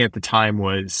thinking at the time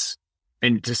was,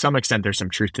 and to some extent there's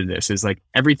some truth to this, is like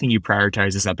everything you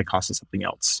prioritize is at the cost of something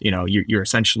else. You're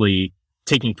essentially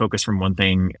taking focus from one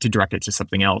thing to direct it to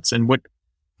something else. And what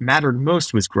mattered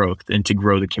most was growth and to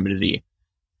grow the community.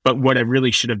 But what I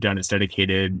really should have done is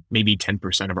dedicated maybe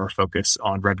 10% of our focus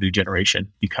on revenue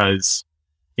generation, because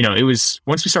it was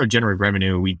once we started generating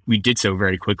revenue, we did so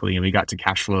very quickly and we got to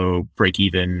cash flow break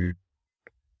even,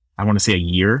 I want to say a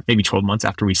year, maybe 12 months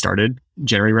after we started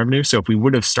generating revenue. So if we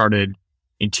would have started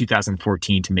in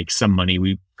 2014 to make some money,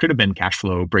 we could have been cash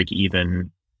flow break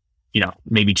even,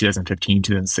 maybe 2015,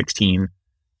 2016,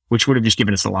 which would have just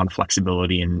given us a lot of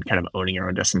flexibility and kind of owning our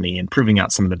own destiny and proving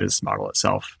out some of the business model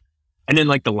itself. And then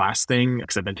like the last thing,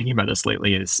 because I've been thinking about this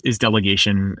lately, is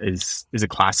delegation is a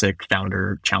classic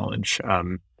founder challenge.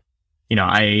 I'm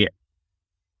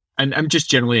just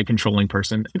generally a controlling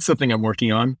person. It's something I'm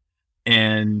working on.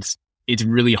 And it's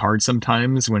really hard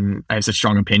sometimes when I have such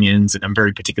strong opinions and I'm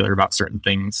very particular about certain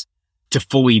things to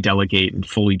fully delegate and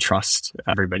fully trust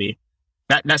everybody.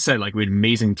 That said, like we had an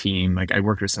amazing team. Like I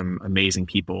worked with some amazing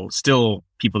people, still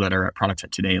people that are at Product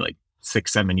Hunt today, like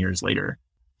 6-7 years later.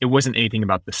 it wasn't anything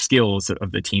about the skills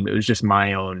of the team. It was just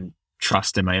my own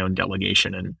trust and my own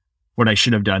delegation. And what I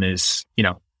should have done is,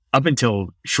 up until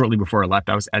shortly before I left,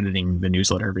 I was editing the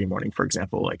newsletter every morning, for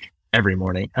example. Like every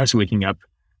morning I was waking up,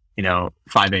 5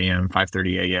 a.m.,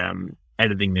 5:30 a.m.,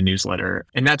 editing the newsletter.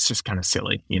 And that's just kind of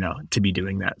silly, to be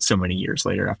doing that so many years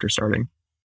later after starting.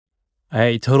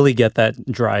 I totally get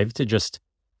that drive to just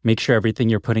make sure everything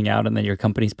you're putting out and that your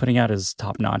company's putting out is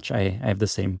top notch. I have the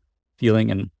same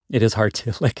feeling, and it is hard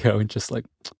to let go and just like,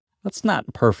 that's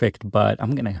not perfect, but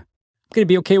I'm gonna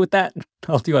be okay with that.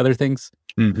 I'll do other things.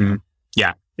 Mm-hmm.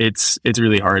 Yeah, it's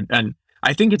really hard, and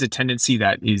I think it's a tendency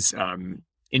that is,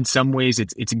 in some ways,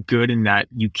 it's good in that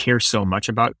you care so much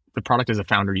about the product as a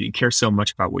founder. You care so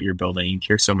much about what you're building. You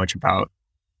care so much about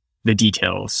the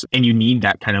details, and you need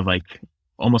that kind of like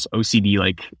almost OCD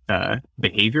like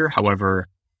behavior. However,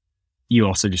 you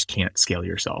also just can't scale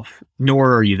yourself,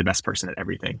 nor are you the best person at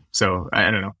everything. So I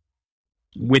don't know.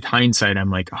 With hindsight, I'm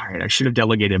like, all right, I should have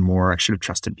delegated more. I should have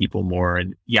trusted people more.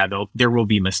 And yeah, there will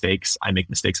be mistakes. I make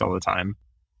mistakes all the time.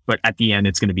 But at the end,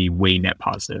 it's going to be way net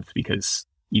positive because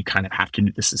you kind of have to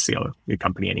do this to scale your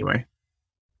company anyway.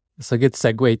 It's a good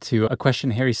segue to a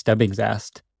question Harry Stebbings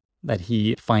asked that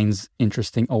he finds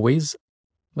interesting always.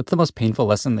 What's the most painful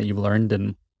lesson that you've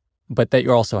learned but that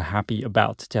you're also happy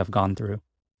about to have gone through?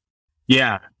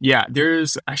 Yeah.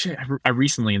 There's actually, I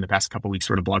recently in the past couple of weeks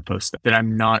wrote a blog post that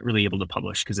I'm not really able to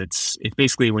publish because it's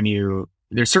basically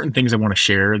there's certain things I want to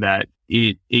share that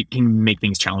it can make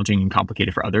things challenging and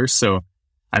complicated for others. So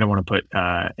I don't want to put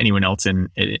anyone else in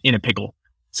a pickle.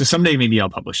 So someday maybe I'll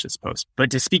publish this post.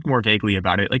 But to speak more vaguely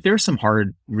about it, like there are some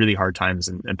really hard times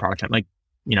in product time. Like,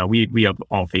 we have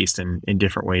all faced in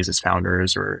different ways as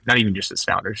founders, or not even just as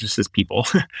founders, just as people.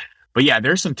 But yeah,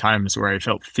 there's some times where I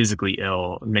felt physically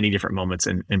ill, many different moments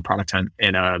in product time.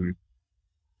 And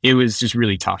it was just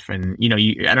really tough. And,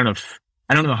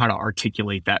 I don't know how to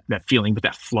articulate that feeling, but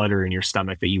that flutter in your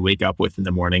stomach that you wake up with in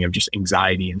the morning of just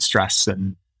anxiety and stress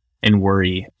and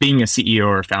worry. Being a CEO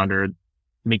or a founder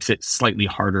makes it slightly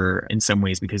harder in some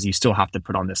ways because you still have to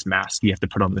put on this mask. You have to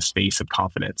put on this face of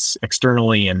confidence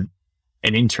externally and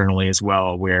internally as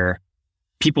well, where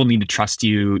people need to trust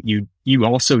you. You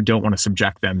also don't want to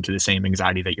subject them to the same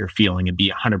anxiety that you're feeling and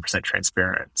be 100%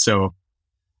 transparent. So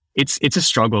it's a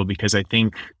struggle because I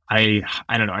think I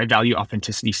don't know, I value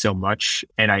authenticity so much,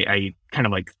 and I kind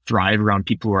of like thrive around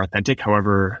people who are authentic.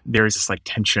 However, there is this like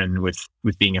tension with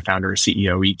being a founder or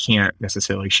CEO where you can't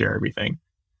necessarily share everything.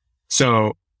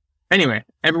 So anyway,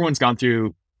 everyone's gone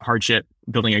through hardship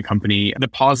building a company. The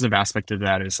positive aspect of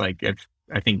that is like,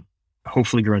 I think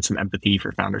hopefully grown some empathy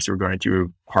for founders who are going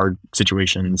through hard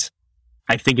situations.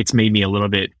 I think it's made me a little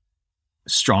bit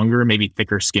stronger, maybe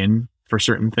thicker skin for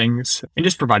certain things, and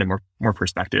just provided more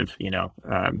perspective,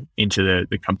 into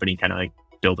the company kind of like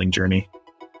building journey.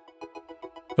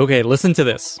 Okay, listen to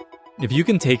this. If you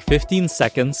can take 15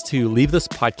 seconds to leave this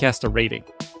podcast a rating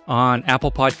on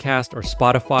Apple Podcast or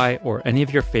Spotify or any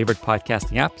of your favorite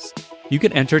podcasting apps, you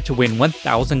can enter to win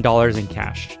 $1,000 in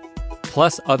cash,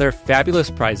 plus other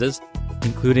fabulous prizes,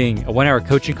 including a 1-hour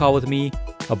coaching call with me,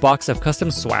 a box of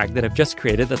custom swag that I've just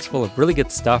created that's full of really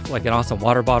good stuff like an awesome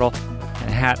water bottle, and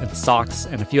a hat and socks,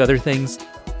 and a few other things.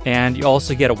 And you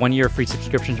also get a 1-year free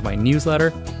subscription to my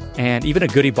newsletter and even a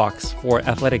goodie box for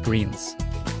Athletic Greens.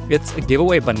 It's a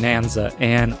giveaway bonanza,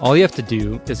 and all you have to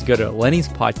do is go to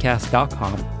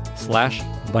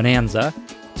lennyspodcast.com/bonanza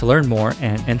to learn more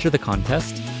and enter the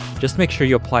contest. Just make sure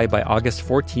you apply by August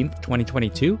 14th,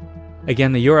 2022.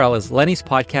 Again, the URL is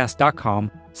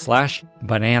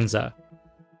lennyspodcast.com/bonanza.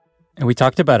 And we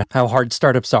talked about how hard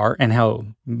startups are and how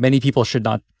many people should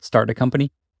not start a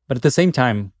company. But at the same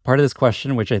time, part of this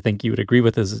question, which I think you would agree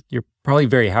with, is you're probably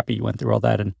very happy you went through all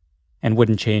that and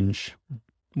wouldn't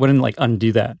like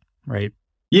undo that, right?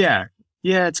 Yeah.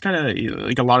 Yeah. It's kind of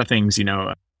like a lot of things,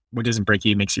 what doesn't break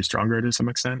you makes you stronger to some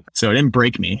extent. So it didn't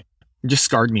break me. It just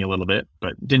scarred me a little bit,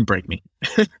 but it didn't break me.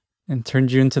 And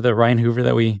turned you into the Ryan Hoover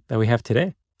that we have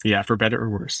today. Yeah, for better or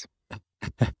worse.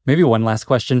 Maybe one last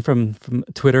question from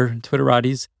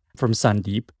Twitterati's, from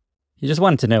Sandeep. He just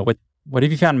wanted to know, what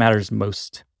have you found matters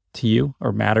most to you,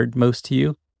 or mattered most to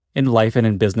you in life and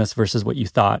in business versus what you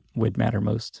thought would matter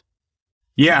most?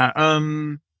 Yeah,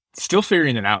 still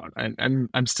figuring it out.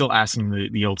 I'm still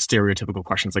asking the old stereotypical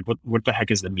questions, like what the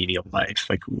heck is the meaning of life?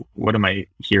 Like, what am I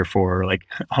here for? Like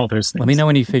all those things. Let me know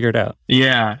when you figure it out.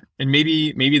 Yeah, and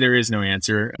maybe there is no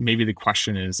answer. Maybe the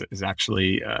question is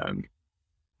actually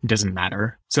doesn't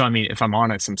matter. So I mean, if I'm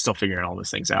honest, I'm still figuring all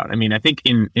those things out. I mean, I think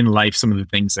in life, some of the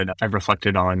things that I've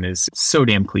reflected on is so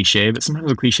damn cliche, but sometimes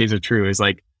the cliches are true. Is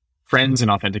like friends and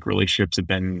authentic relationships have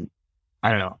been, I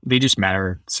don't know, they just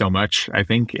matter so much, I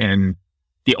think. And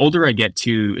the older I get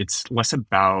too, it's less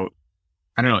about,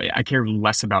 I don't know, I care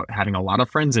less about having a lot of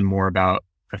friends and more about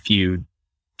a few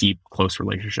deep, close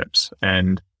relationships.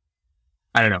 And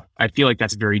I don't know, I feel like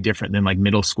that's very different than like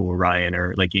middle school, Ryan,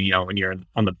 or like, when you're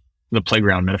on the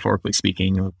playground, metaphorically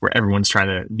speaking, where everyone's trying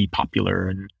to be popular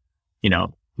and,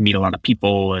 meet a lot of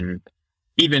people. And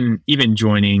even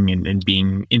joining and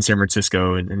being in San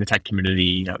Francisco and in the tech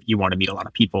community, you want to meet a lot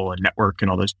of people and network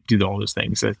and do all those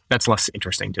things. That's less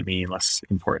interesting to me and less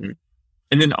important.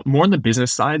 And then more on the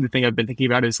business side, the thing I've been thinking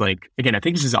about is like, again, I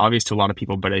think this is obvious to a lot of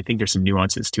people, but I think there's some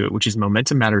nuances to it, which is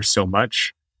momentum matters so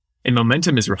much. And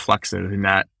momentum is reflexive in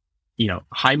that,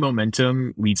 high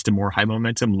momentum leads to more high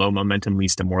momentum, low momentum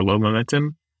leads to more low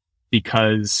momentum,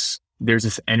 because there's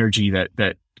this energy that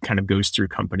kind of goes through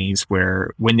companies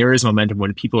where when there is momentum,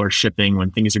 when people are shipping, when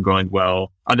things are going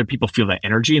well, other people feel that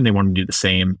energy and they want to do the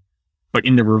same. But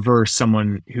in the reverse,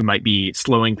 someone who might be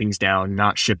slowing things down,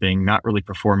 not shipping, not really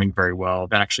performing very well,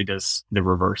 that actually does the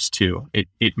reverse too.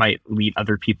 It might lead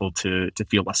other people to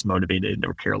feel less motivated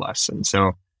or care less. And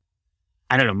so,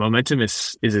 I don't know, momentum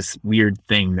is this weird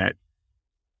thing that,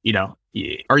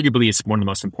 arguably is one of the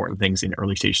most important things in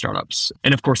early stage startups.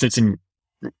 And of course, it's an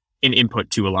input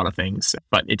to a lot of things,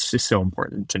 but it's just so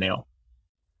important to nail.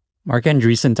 Mark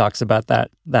Andreessen talks about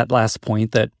that last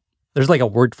point, that there's like a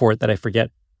word for it that I forget,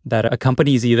 that a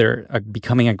company is either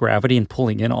becoming a gravity and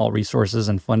pulling in all resources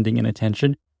and funding and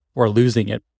attention, or losing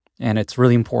it. And it's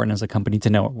really important as a company to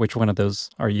know which one of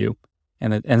those are you.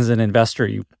 And as an investor,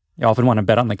 you often want to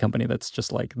bet on the company that's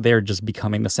just like, they're just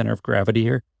becoming the center of gravity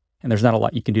here. And there's not a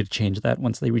lot you can do to change that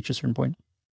once they reach a certain point.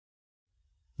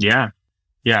 Yeah,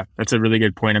 that's a really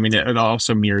good point. I mean, it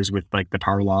also mirrors with like the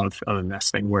power law of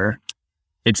investing, where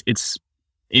it's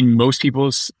in most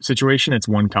people's situation, it's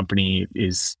one company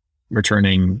is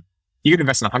returning. You can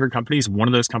invest in 100 companies. One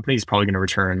of those companies is probably going to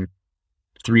return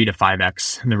 3 to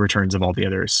 5x the returns of all the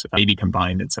others, maybe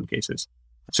combined in some cases.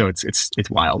 So it's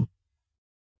wild.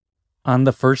 On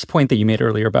the first point that you made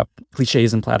earlier about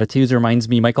cliches and platitudes, it reminds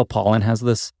me, Michael Pollan has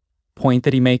this point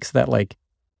that he makes that like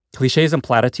cliches and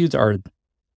platitudes are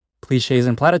cliches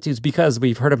and platitudes because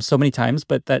we've heard them so many times,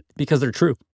 but that because they're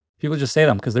true. People just say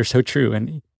them because they're so true.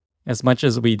 And as much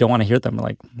as we don't want to hear them,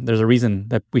 like there's a reason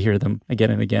that we hear them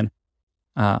again and again.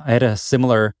 I had a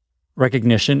similar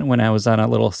recognition when I was on a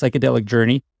little psychedelic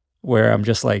journey where I'm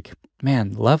just like,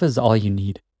 man, love is all you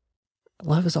need.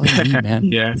 Love is all you need, man.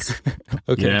 Yes.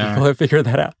 Okay, Yeah. people have figured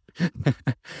that out. But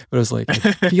it was like,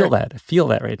 I feel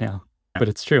that right now. But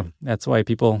it's true. That's why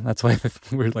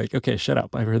we're like, okay, shut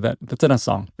up. I heard that. That's in a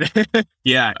song.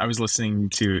 Yeah. I was listening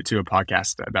to a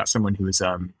podcast about someone who was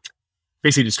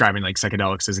basically describing like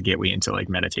psychedelics as a gateway into like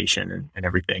meditation and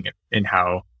everything, and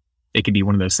how it could be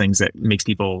one of those things that makes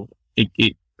people,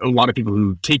 a lot of people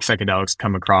who take psychedelics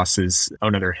come across as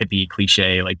another hippie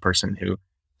cliche, like person who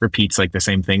repeats like the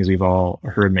same things we've all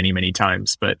heard many, many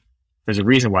times. But there's a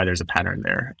reason why there's a pattern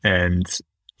there. And,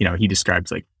 he describes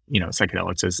like,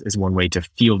 psychedelics as one way to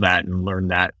feel that and learn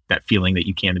that feeling that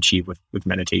you can achieve with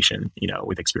meditation,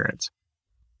 with experience.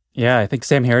 Yeah, I think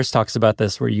Sam Harris talks about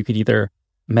this, where you could either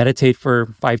meditate for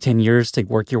 5-10 years to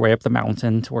work your way up the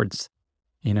mountain towards,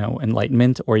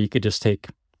 enlightenment, or you could just take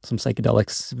some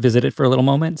psychedelics, visit it for a little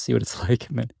moment, see what it's like,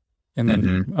 and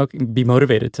then be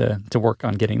motivated to work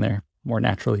on getting there more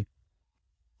naturally.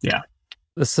 Yeah.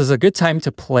 This is a good time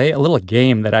to play a little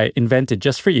game that I invented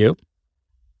just for you.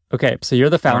 Okay, so you're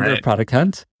the founder of Product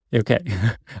Hunt. Okay.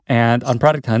 And on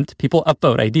Product Hunt, people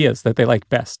upvote ideas that they like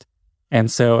best. And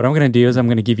so what I'm going to do is I'm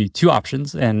going to give you 2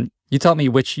 options, and you tell me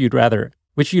which you'd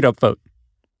upvote.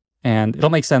 And it'll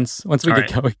make sense once we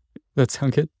get going. Does that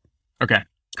sound good? Okay,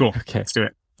 cool. Okay. Let's do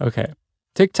it. Okay.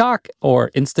 TikTok or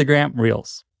Instagram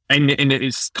Reels? And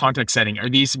it's context setting. Are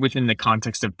these within the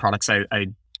context of products I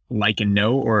like and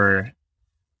know, or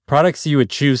products you would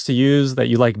choose to use that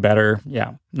you like better?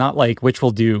 Yeah. Not like which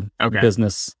will do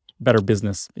better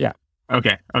business. Yeah.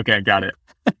 Okay. Got it.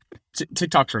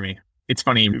 TikTok for me. It's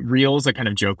funny. Reels, I kind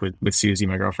of joke with Susie,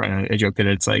 my girlfriend. I joke that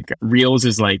it's like Reels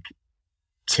is like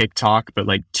TikTok, but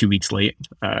like 2 weeks late.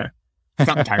 It's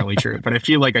not entirely true, but I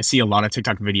feel like I see a lot of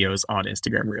TikTok videos on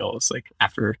Instagram Reels, like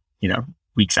after,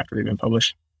 weeks after they've been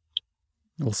published.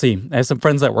 We'll see. I have some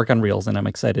friends that work on Reels, and I'm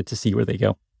excited to see where they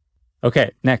go.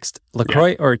 Okay, next,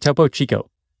 LaCroix or Topo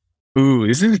Chico? Ooh,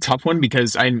 this is a tough one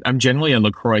because I'm generally a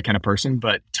LaCroix kind of person,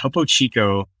 but Topo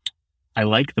Chico, I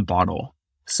like the bottle.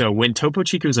 So when Topo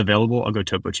Chico is available, I'll go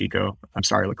Topo Chico. I'm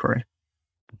sorry, LaCroix.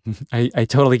 I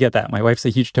totally get that. My wife's a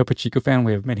huge Topo Chico fan.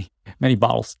 We have many, many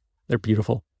bottles. They're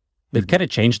beautiful. They've kind of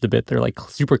changed a bit. They're like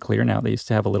super clear now. They used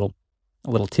to have a little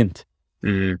tint.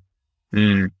 Very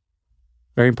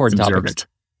important topic.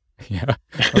 Yeah.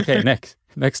 Okay, next.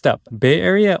 Next up, Bay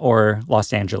Area or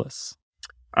Los Angeles?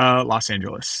 Los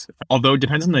Angeles. Although it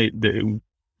depends on the in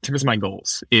terms of my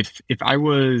goals. If I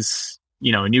was,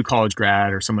 a new college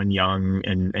grad or someone young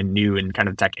and new in kind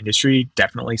of tech industry,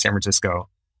 definitely San Francisco.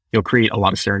 You'll create a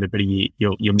lot of serendipity.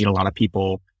 You'll meet a lot of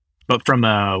people. But from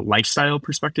a lifestyle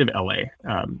perspective, LA.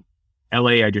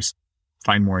 LA, I just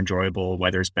find more enjoyable.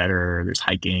 Weather's better. There's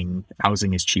hiking.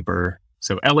 Housing is cheaper.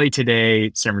 So LA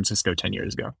today, San Francisco 10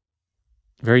 years ago.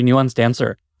 Very nuanced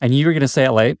answer. I knew you were going to say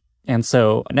LA. And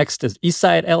so next is East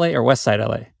Side LA or West Side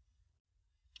LA?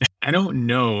 I don't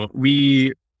know.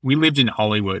 We lived in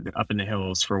Hollywood up in the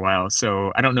hills for a while.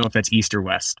 So I don't know if that's East or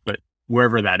West, but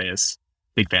wherever that is,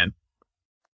 big fan.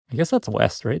 I guess that's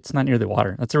West, right? It's not near the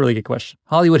water. That's a really good question.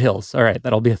 Hollywood Hills. All right.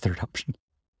 That'll be a third option.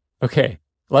 Okay.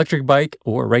 Electric bike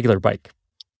or regular bike?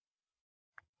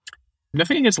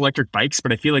 Nothing against electric bikes,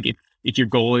 but I feel like if your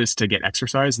goal is to get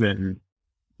exercise, then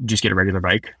just get a regular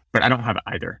bike. But I don't have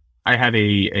either. I have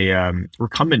a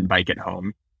recumbent bike at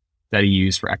home that I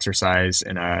use for exercise.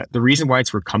 And the reason why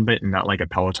it's recumbent and not like a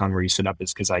Peloton where you sit up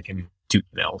is because I can do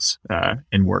nails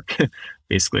and work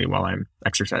basically while I'm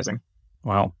exercising.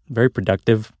 Wow. Very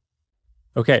productive.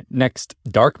 Okay. Next,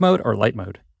 dark mode or light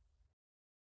mode?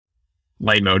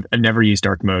 Light mode. I've never used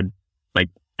dark mode like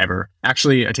ever.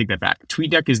 Actually, I take that back.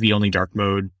 TweetDeck is the only dark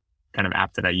mode kind of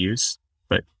app that I use.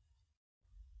 But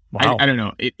wow. I don't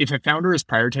know. If a founder is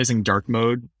prioritizing dark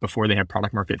mode before they have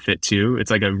product market fit too, it's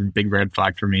like a big red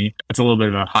flag for me. It's a little bit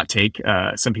of a hot take.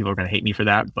 Some people are going to hate me for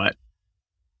that, but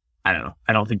I don't know.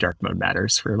 I don't think dark mode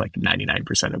matters for like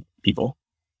 99% of people.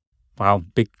 Wow.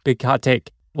 Big hot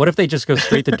take. What if they just go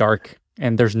straight to dark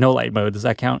and there's no light mode? Does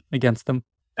that count against them?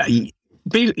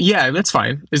 Yeah, that's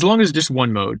fine. As long as just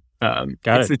one mode.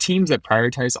 It's the teams that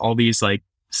prioritize all these like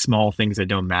small things that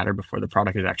don't matter before the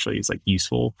product is like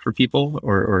useful for people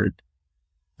or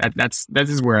that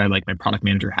is where I like my product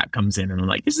manager hat comes in and I'm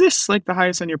like, is this like the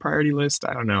highest on your priority list?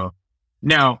 I don't know.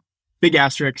 Now, big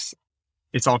asterisks,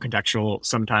 it's all contextual.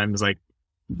 Sometimes like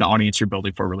the audience you're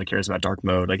building for really cares about dark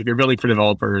mode. Like if you're building for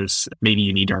developers, maybe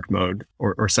you need dark mode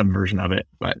or some version of it.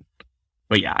 But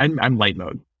yeah, I'm light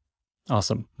mode.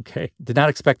 Awesome. Okay. Did not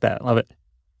expect that. Love it.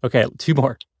 Okay. 2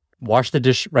 more. Wash the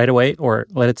dish right away or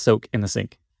let it soak in the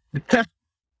sink?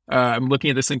 I'm looking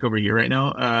at the sink over here right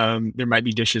now. There might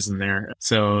be dishes in there.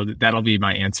 So that'll be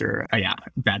my answer. Yeah,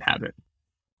 bad habit.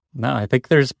 No, I think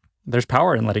there's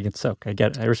power in letting it soak. I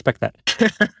get it. I respect that.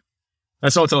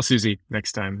 That's what I'll tell Susie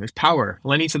next time. There's power.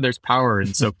 Lenny said there's power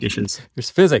in soaked dishes. There's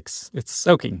physics. It's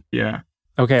soaking. Yeah.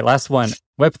 Okay, last one.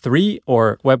 Web 3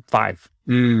 or Web 5?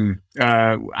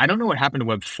 I don't know what happened to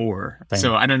Web 4. Dang.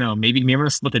 So I don't know. Maybe I'm going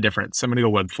to split the difference. I'm going to go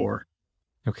Web 4.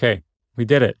 Okay, we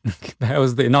did it. That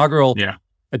was the inaugural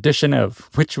edition of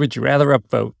Which Would You Rather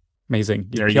Upvote. Amazing.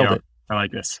 You killed it. I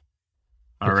like this.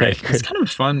 All right. Good. It's kind of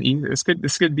fun.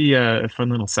 This could be a fun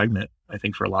little segment, I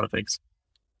think, for a lot of things.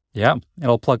 Yeah,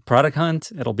 it'll plug Product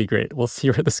Hunt. It'll be great. We'll see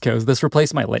where this goes. This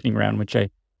replaced my lightning round, which I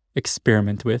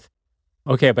experiment with.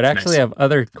 Okay, but actually I have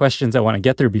other questions I want to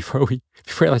get through before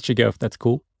I let you go, if that's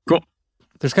cool. Cool.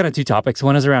 There's kind of 2 topics.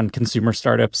 One is around consumer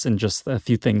startups and just a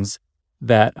few things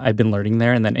that I've been learning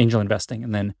there, and then angel investing,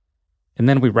 and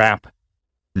then we wrap.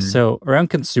 Mm-hmm. So around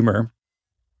consumer,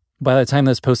 by the time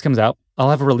this post comes out, I'll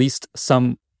have released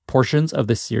some portions of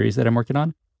this series that I'm working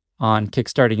on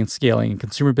kickstarting and scaling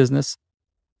consumer business.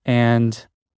 And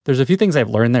there's a few things I've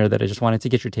learned there that I just wanted to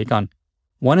get your take on.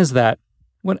 One is that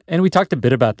and we talked a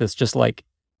bit about this, just like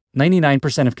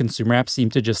 99% of consumer apps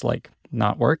seem to just like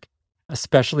not work,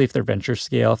 especially if they're venture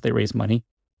scale, if they raise money.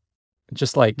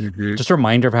 Just like, just a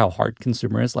reminder of how hard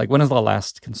consumer is. Like, when is the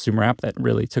last consumer app that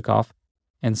really took off?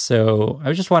 And so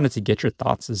I just wanted to get your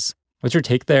thoughts. What's your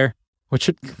take there? What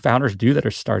should founders do that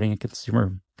are starting a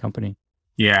consumer company?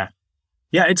 Yeah,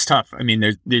 it's tough. I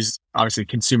mean, there's obviously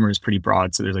consumer is pretty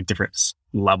broad. So there's like different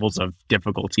levels of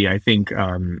difficulty. I think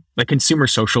like consumer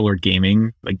social or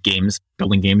gaming, like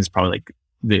building games is probably like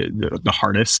the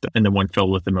hardest and the one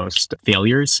filled with the most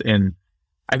failures. And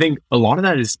I think a lot of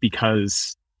that is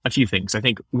because a few things. I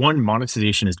think one,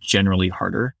 monetization is generally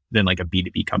harder than like a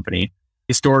B2B company.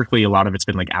 Historically, a lot of it's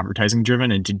been like advertising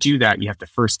driven. And to do that, you have to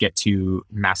first get to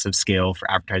massive scale for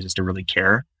advertisers to really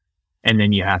care. And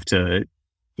then you have to,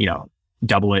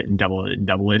 double it and double it and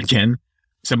double it again.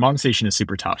 So monetization is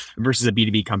super tough versus a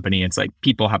B2B company. It's like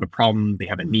people have a problem, they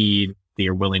have a need, they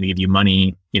are willing to give you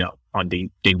money, on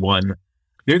day one.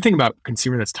 The other thing about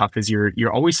consumer that's tough is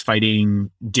you're always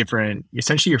fighting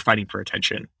essentially you're fighting for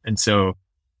attention. And so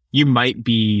you might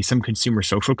be some consumer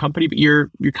social company, but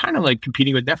you're kind of like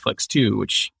competing with Netflix too,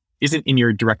 which isn't in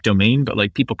your direct domain, but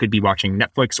like people could be watching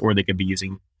Netflix or they could be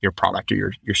using your product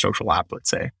or your social app, let's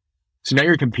say. So now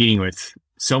you're competing with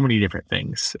so many different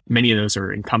things. Many of those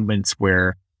are incumbents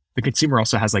where the consumer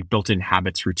also has like built-in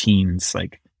habits, routines.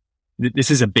 Like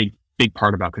this is a big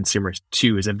part about consumers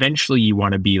too, is eventually you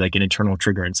want to be like an internal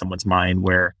trigger in someone's mind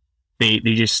where they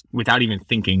just, without even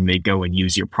thinking, they go and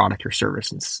use your product or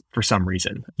service for some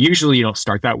reason. Usually you don't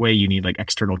start that way. You need like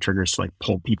external triggers to like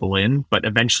pull people in, but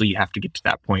eventually you have to get to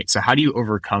that point. So how do you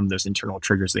overcome those internal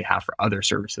triggers they have for other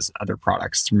services and other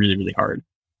products? It's really, really hard.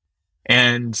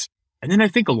 And then I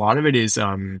think a lot of it is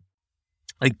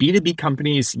like B2B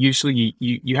companies, usually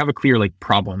you have a clear like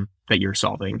problem that you're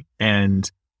solving,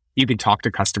 and you can talk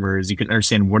to customers, you can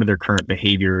understand what are their current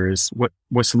behaviors,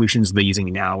 what solutions are they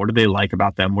using now, what do they like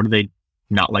about them, what do they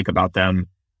not like about them.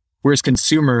 Whereas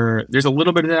consumer, there's a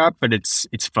little bit of that, but it's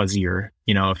fuzzier.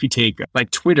 You know, if you take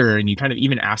like Twitter and you kind of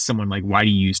even ask someone like, why do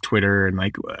you use Twitter? And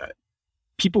like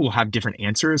people will have different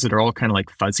answers that are all kind of like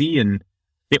fuzzy, and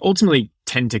they ultimately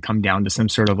tend to come down to some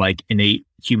sort of like innate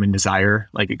human desire.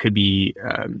 Like it could be,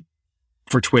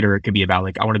 for Twitter, it could be about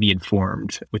like, I want to be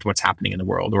informed with what's happening in the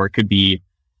world, or it could be,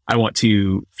 I want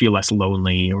to feel less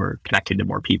lonely or connected to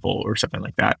more people or something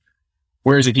like that.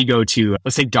 Whereas if you go to,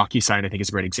 let's say DocuSign, I think is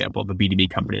a great example of a B2B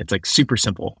company. It's like super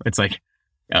simple. It's like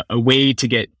a way to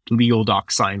get legal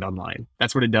docs signed online.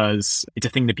 That's what it does. It's a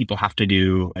thing that people have to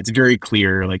do. It's very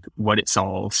clear, like what it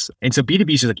solves. And so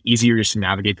B2B is just like easier just to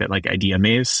navigate that like idea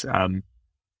maze. And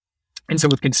so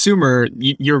with consumer,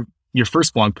 your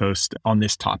first blog post on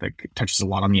this topic touches a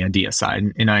lot on the idea side.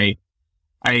 And a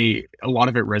lot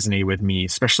of it resonated with me,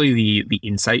 especially the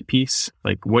insight piece.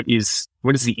 Like what is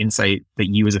the insight that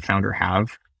you as a founder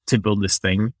have to build this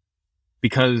thing?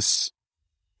 Because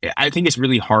I think it's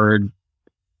really hard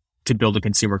to build a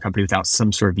consumer company without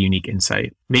some sort of unique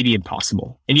insight, maybe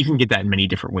impossible. And you can get that in many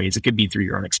different ways. It could be through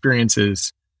your own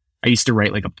experiences. I used to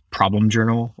write like a problem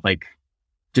journal, like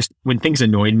just when things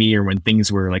annoyed me or when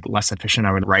things were like less efficient,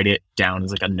 I would write it down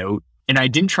as like a note. And I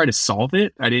didn't try to solve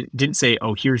it. I didn't say,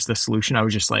 oh, here's the solution. I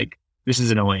was just like, this is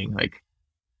annoying. Like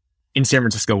in San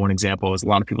Francisco, one example is a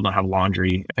lot of people don't have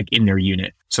laundry like in their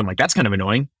unit. So I'm like, that's kind of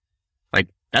annoying. Like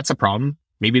that's a problem.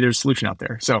 Maybe there's a solution out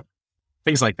there. So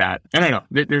things like that. And I don't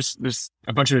know, there's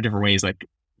a bunch of different ways. Like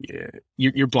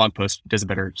your blog post does a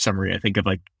better summary, I think, of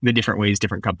like the different ways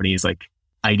different companies like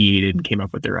ideated and came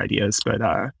up with their ideas. But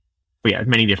yeah,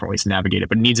 many different ways to navigate it,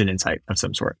 but it needs an insight of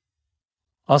some sort.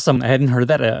 Awesome. I hadn't heard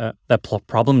that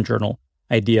problem journal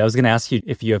idea. I was going to ask you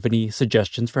if you have any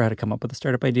suggestions for how to come up with a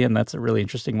startup idea, and that's a really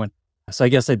interesting one. So I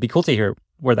guess it'd be cool to hear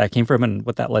where that came from and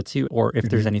what that led to, or if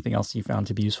there's anything else you found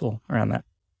to be useful around that.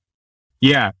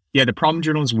 Yeah. The problem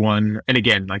journal is one. And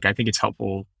again, like I think it's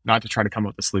helpful not to try to come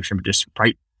up with a solution, but just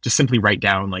simply write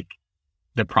down like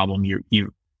the problem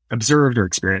you observed or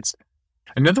experienced.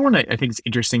 Another one I think is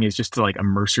interesting is just to like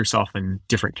immerse yourself in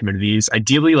different communities.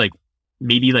 Ideally, like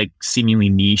maybe like seemingly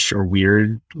niche or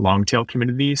weird long tail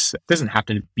communities. It doesn't have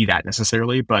to be that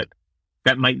necessarily, but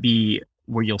that might be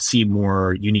where you'll see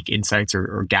more unique insights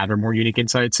or gather more unique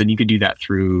insights. And you could do that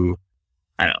through,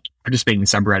 I don't know, participating in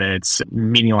subreddits,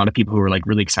 meeting a lot of people who are like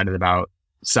really excited about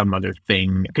some other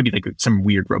thing. It could be like some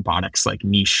weird robotics, like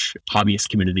niche hobbyist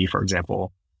community, for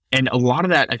example. And a lot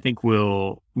of that I think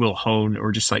will hone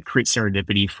or just like create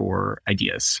serendipity for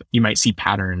ideas. You might see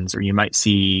patterns, or you might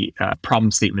see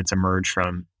problem statements emerge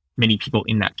from many people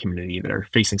in that community that are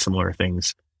facing similar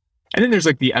things. And then there's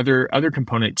like the other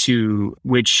component too,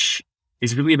 which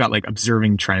is really about like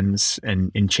observing trends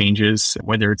and changes,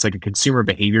 whether it's like a consumer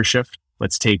behavior shift.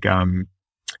 Let's take an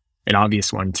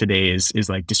obvious one today is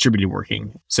like distributed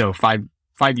working. So five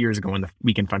years ago when the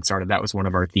Weekend Fund started, that was one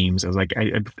of our themes. I was like,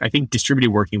 I think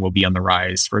distributed working will be on the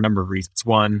rise for a number of reasons.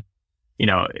 One,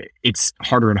 it's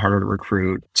harder and harder to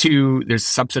recruit. Two, there's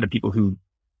a subset of people who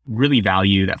really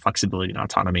value that flexibility and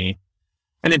autonomy.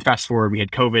 And then fast forward, we had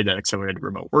COVID that accelerated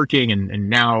remote working. And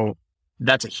now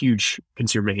that's a huge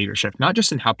consumer behavior shift, not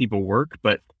just in how people work,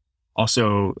 but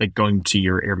also like going to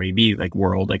your Airbnb like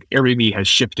world. Like Airbnb has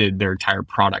shifted their entire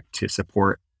product to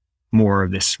support more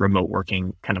of this remote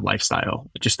working kind of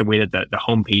lifestyle. Just the way that the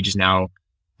homepage is now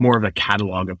more of a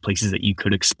catalog of places that you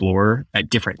could explore at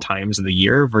different times of the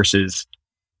year, versus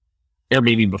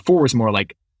Airbnb before was more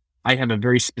like, I have a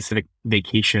very specific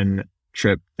vacation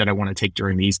trip that I want to take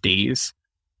during these days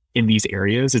in these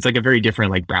areas. It's like a very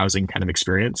different like browsing kind of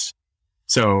experience.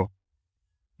 So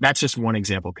that's just one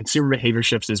example. Consumer behavior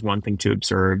shifts is one thing to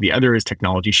observe. The other is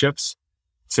technology shifts.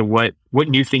 So what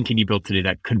new thing can you build today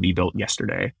that could be built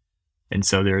yesterday? And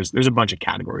so there's a bunch of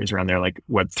categories around there, like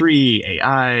Web3,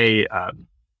 AI.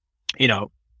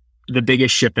 The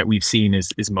biggest shift that we've seen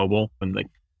is mobile in like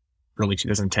early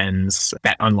 2010s.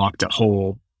 That unlocked a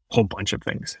whole bunch of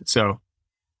things. So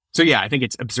So yeah, I think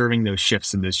it's observing those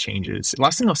shifts and those changes.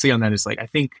 Last thing I'll say on that is like, I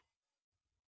think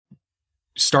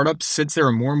startups, since there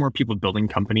are more and more people building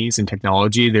companies in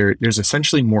technology, there's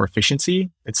essentially more efficiency.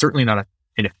 It's certainly not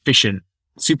an efficient,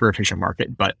 super efficient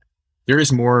market, but there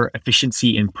is more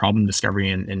efficiency in problem discovery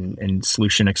and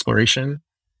solution exploration.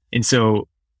 And so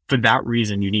for that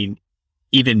reason, you need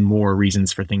even more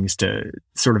reasons for things to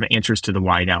sort of answers to the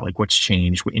why now, like what's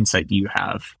changed, what insight do you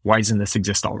have? Why doesn't this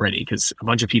exist already? Because a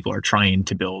bunch of people are trying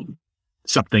to build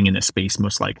something in this space,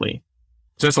 most likely.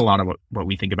 So that's a lot of what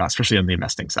we think about, especially on the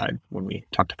investing side when we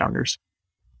talk to founders.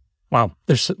 Wow.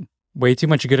 There's way too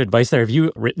much good advice there. Have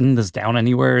you written this down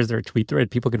anywhere? Is there a tweet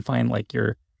thread people can find like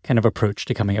your kind of approach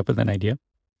to coming up with an idea?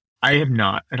 I have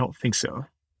not. I don't think so.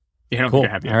 Yeah, I don't Cool. think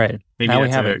I have yet. All right. Maybe now that's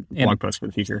we have a it. blog post for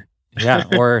the future. Yeah.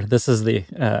 Or this is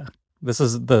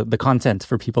the content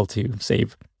for people to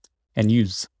save and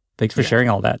use. Thanks for sharing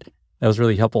all that. That was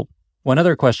really helpful. One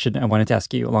other question I wanted to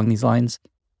ask you along these lines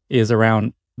is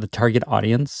around the target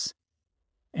audience.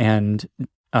 And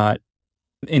an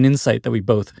insight that we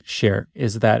both share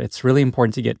is that it's really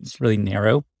important to get really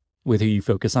narrow with who you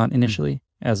focus on initially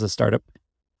as a startup.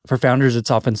 For founders,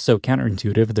 it's often so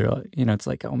counterintuitive. They're like, it's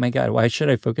like, oh my God, why should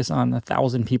I focus on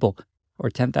 1,000 people or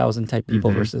 10,000 type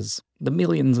people versus the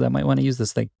millions that might want to use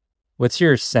this thing? What's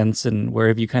your sense and where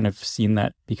have you kind of seen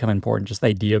that become important? Just the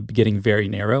idea of getting very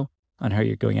narrow on how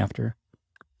you're going after?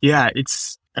 Yeah,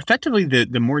 it's effectively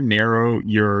the more narrow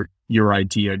your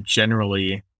idea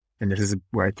generally, and this is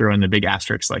where I throw in the big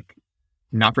asterisk, like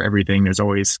not for everything, there's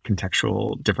always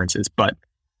contextual differences, but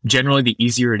generally the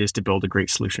easier it is to build a great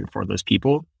solution for those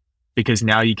people, because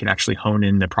now you can actually hone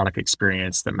in the product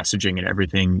experience, the messaging and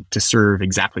everything to serve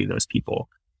exactly those people.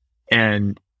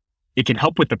 And it can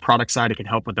help with the product side. It can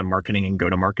help with the marketing and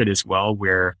go-to-market as well,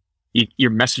 where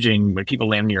your messaging, when people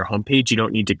land on your homepage, you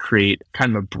don't need to create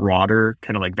kind of a broader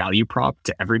kind of like value prop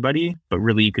to everybody, but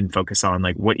really you can focus on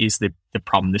like, what is the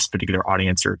problem this particular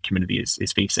audience or community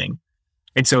is facing.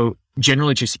 And so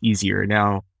generally it's just easier.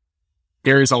 Now,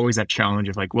 there is always that challenge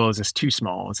of like, well, is this too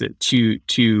small? Is it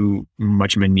too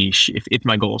much of a niche? If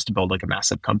my goal is to build like a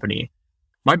massive company,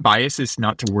 my bias is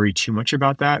not to worry too much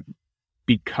about that,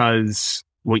 because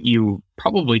what you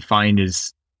probably find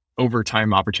is over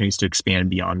time opportunities to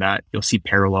expand beyond that. You'll see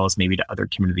parallels maybe to other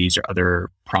communities or other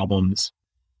problems.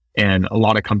 And a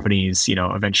lot of companies,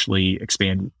 eventually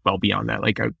expand well beyond that.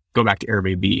 Like I go back to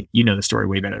Airbnb, the story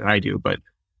way better than I do, but,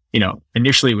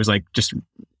 initially it was like just,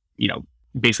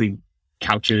 basically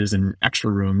couches and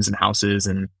extra rooms and houses.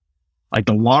 And like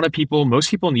most people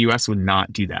in the US would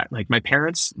not do that. Like my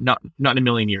parents, not in a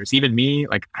million years. Even me,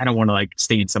 like I don't want to like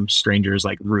stay in some stranger's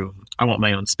like room. I want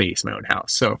my own space, my own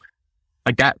house. So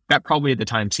like that probably at the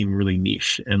time seemed really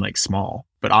niche and like small,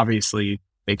 but obviously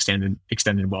they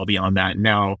extended well beyond that.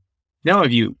 Now I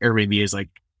view Airbnb as like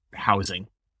housing,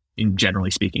 in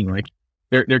generally speaking. Like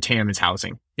their TAM is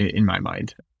housing in my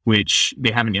mind, which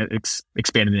they haven't yet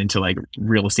expanded into like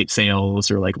real estate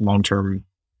sales or like long-term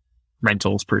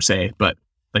rentals per se, but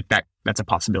like that's a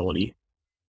possibility.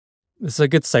 This is a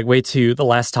good segue to the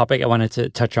last topic I wanted to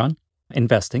touch on,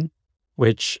 investing,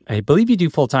 which I believe you do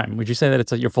full time. Would you say that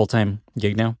it's your full-time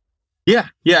gig now? Yeah,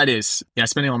 it is. Yeah,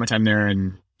 spending all my time there,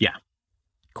 and yeah.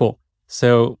 Cool.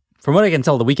 So from what I can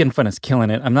tell, the Weekend Fund is killing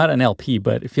it. I'm not an LP,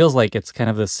 but it feels like it's kind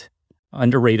of this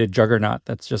underrated juggernaut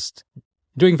that's just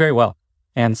doing very well.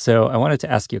 And so I wanted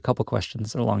to ask you a couple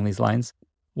questions along these lines.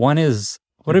 One is,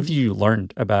 what have you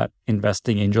learned about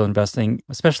investing, angel investing,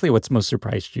 especially what's most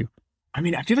surprised you? I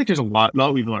mean, I feel like there's a lot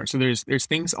we've learned. So there's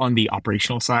things on the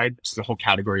operational side. So the whole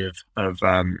category of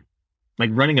like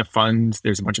running a fund.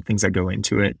 There's a bunch of things that go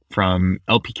into it, from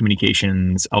LP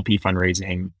communications, LP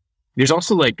fundraising. There's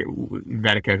also like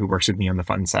Vedika, who works with me on the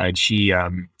fund side. She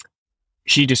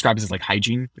describes it as like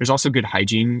hygiene. There's also good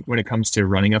hygiene when it comes to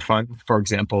running a fund. For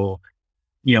example,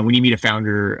 when you meet a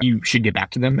founder, you should get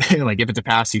back to them. Like if it's a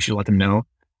pass, you should let them know.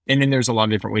 And then there's a lot of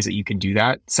different ways that you can do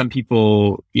that. Some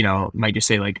people, might just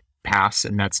say like pass,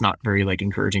 and that's not very like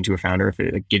encouraging to a founder if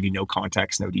it like, give you no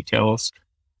context, no details.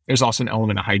 There's also an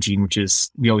element of hygiene, which is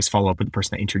we always follow up with the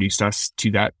person that introduced us to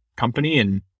that company.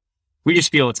 And we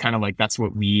just feel it's kind of like, that's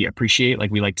what we appreciate. Like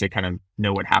we like to kind of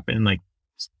know what happened, like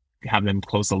have them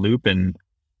close the loop. And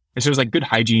so there's like good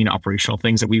hygiene, operational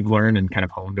things that we've learned and kind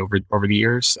of honed over the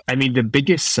years. I mean, the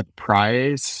biggest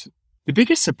surprise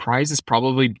has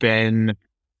probably been,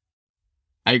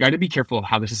 I got to be careful of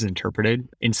how this is interpreted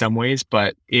in some ways,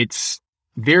 but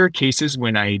there are cases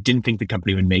when I didn't think the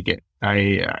company would make it.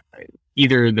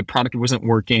 Either the product wasn't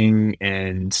working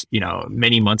and,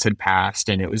 many months had passed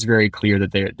and it was very clear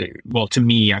that well, to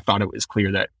me, I thought it was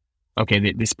clear that,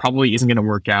 okay, this probably isn't going to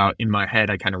work out. In my head,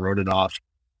 I kind of wrote it off.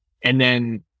 And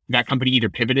then that company either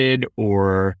pivoted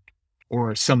or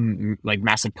some like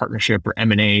massive partnership or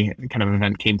M&A kind of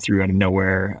event came through out of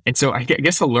nowhere. And so I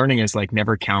guess the learning is like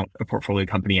never count a portfolio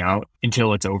company out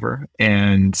until it's over.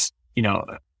 And,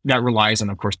 that relies on,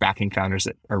 of course, backing founders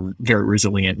that are very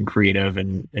resilient and creative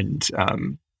and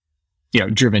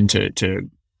driven to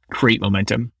create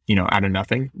momentum, out of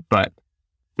nothing. But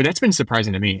that's been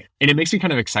surprising to me. And it makes me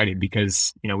kind of excited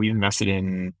because, we've invested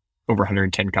in over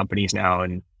 110 companies now.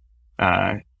 And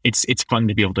it's fun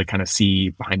to be able to kind of see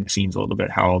behind the scenes a little bit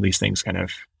how all these things kind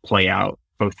of play out,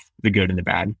 both the good and the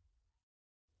bad.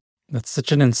 That's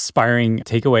such an inspiring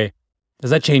takeaway. Does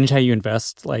that change how you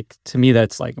invest? Like, to me,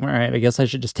 that's like, all right, I guess I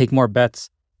should just take more bets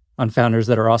on founders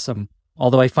that are awesome.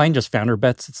 Although I find just founder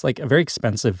bets, it's like a very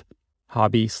expensive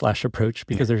hobby/approach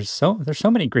because there's so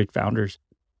many great founders.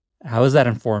 How has that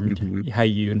informed how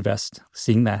you invest,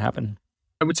 seeing that happen?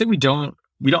 I would say we don't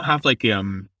have like,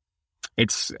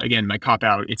 it's, again, my cop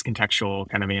out, it's contextual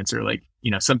kind of answer. Like,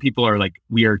 some people are like,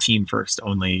 we are team first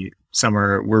only. Some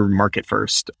we're market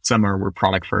first. Some we're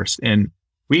product first. And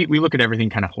we look at everything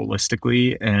kind of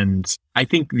holistically. And I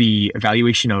think the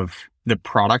evaluation of the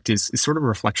product is sort of a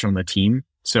reflection on the team.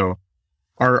 So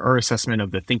our assessment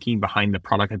of the thinking behind the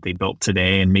product that they built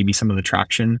today and maybe some of the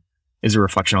traction is a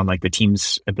reflection on like the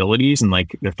team's abilities and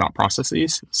like their thought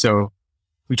processes. So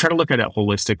we try to look at it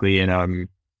holistically. And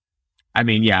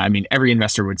every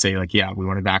investor would say like, yeah, we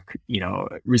want to back,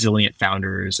 resilient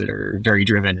founders that are very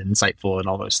driven and insightful and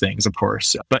all those things, of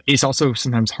course. But it's also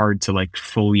sometimes hard to like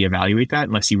fully evaluate that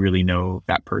unless you really know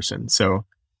that person. So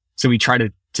we try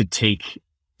to take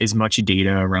as much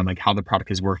data around like how the product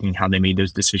is working, how they made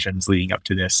those decisions leading up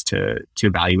to this to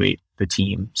evaluate the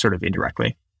team sort of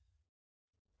indirectly.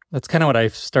 That's kind of what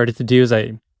I've started to do is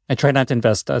I try not to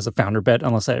invest as a founder bet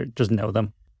unless I just know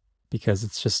them because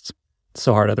it's just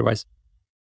so hard otherwise.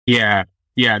 Yeah.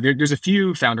 There's a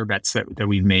few founder bets that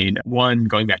we've made. One,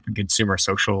 going back to consumer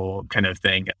social kind of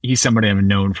thing. He's somebody I've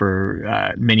known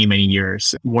for many, many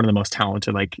years. One of the most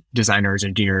talented like designers,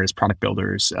 engineers, product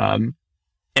builders.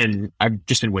 And I've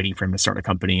just been waiting for him to start a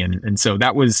company. And so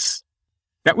that was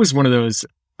one of those,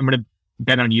 I'm going to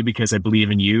bet on you because I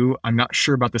believe in you. I'm not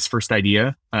sure about this first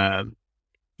idea.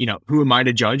 Who am I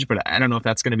to judge? But I don't know if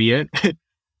that's going to be it.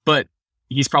 But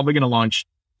he's probably going to launch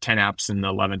 10 apps and the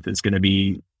 11th is going to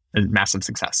be a massive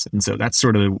success. And so that's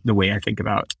sort of the way I think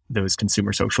about those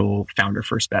consumer social founder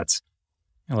first bets.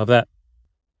 I love that.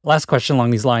 Last question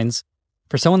along these lines.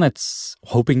 For someone that's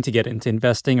hoping to get into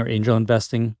investing or angel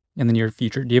investing in the near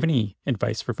future, do you have any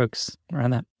advice for folks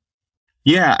around that?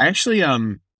 Yeah, I actually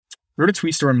wrote a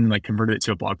tweet storm and like converted it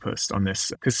to a blog post on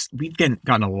this because we've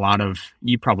gotten a lot of,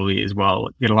 you probably as well,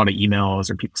 get a lot of emails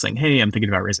or people saying, hey, I'm thinking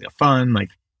about raising a fund. Like,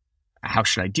 how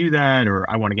should I do that? Or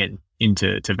I want to get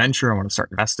into venture. I want to start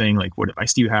investing. Like, what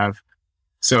advice do you have?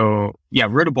 So yeah,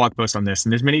 wrote a blog post on this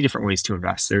and there's many different ways to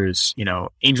invest. There's,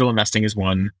 angel investing is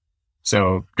one.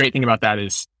 So great thing about that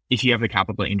is if you have the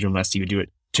capital to angel invest, you would do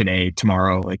it today,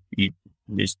 tomorrow. Like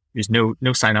there's no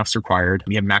sign-offs required.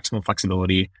 You have maximum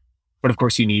flexibility, but of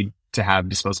course you need to have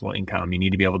disposable income. You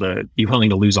need to be able to be willing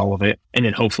to lose all of it. And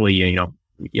then hopefully,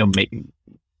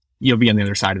 you'll be on the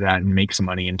other side of that and make some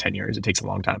money in 10 years. It takes a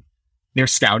long time.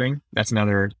 There's scouting. That's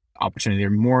another opportunity. There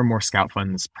are more and more scout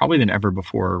funds probably than ever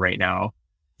before right now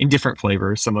in different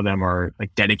flavors. Some of them are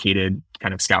like dedicated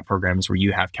kind of scout programs where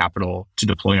you have capital to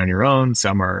deploy on your own.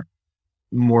 Some are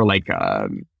more like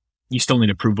you still need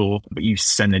approval, but you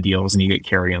send the deals and you get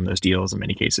carry on those deals in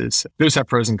many cases. Those have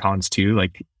pros and cons too.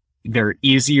 Like they're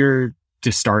easier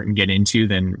to start and get into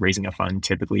than raising a fund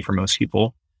typically for most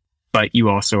people. But you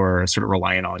also are sort of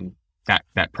reliant on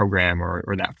that program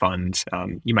or that fund.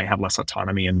 You might have less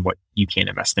autonomy in what you can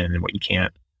invest in and what you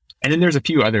can't. And then there's a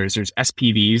few others. There's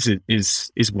SPVs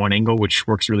is one angle, which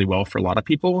works really well for a lot of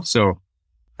people. So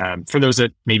for those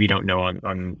that maybe don't know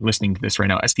on listening to this right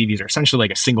now, SPVs are essentially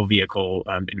like a single vehicle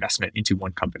investment into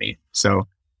one company. So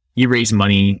you raise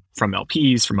money from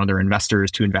LPs, from other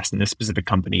investors to invest in this specific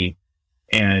company.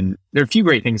 And there are a few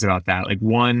great things about that. Like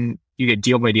one, you get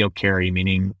deal by deal carry,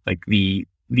 meaning like the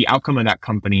outcome of that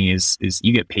company is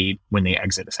you get paid when they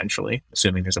exit, essentially,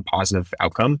 assuming there's a positive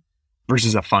outcome,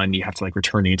 versus a fund, you have to like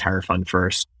return the entire fund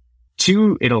first.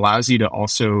 Two, it allows you to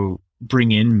also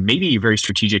bring in maybe very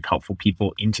strategic, helpful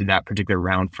people into that particular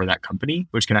round for that company,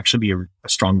 which can actually be a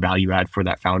strong value add for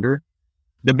that founder.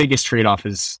 The biggest trade-off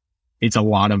is it's a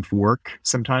lot of work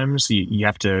sometimes. You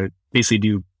have to basically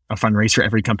do a fundraise for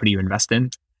every company you invest in.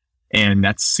 And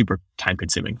that's super time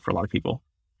consuming for a lot of people.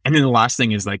 And then the last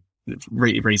thing is like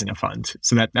raising a fund.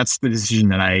 So that's the decision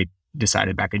that I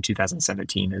decided back in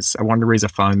 2017 is I wanted to raise a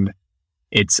fund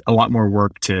it's a lot more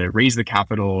work to raise the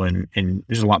capital, and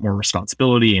there's a lot more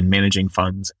responsibility in managing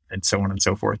funds and so on and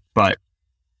so forth. But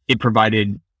it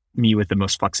provided me with the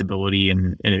most flexibility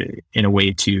and in a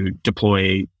way to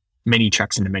deploy many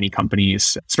checks into many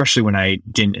companies, especially when I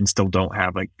didn't and still don't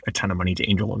have like a ton of money to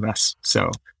angel invest.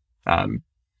 So,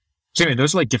 anyway,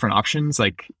 those are like different options.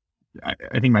 Like,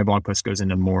 I think my blog post goes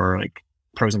into more like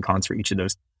pros and cons for each of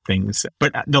those things.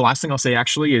 But the last thing I'll say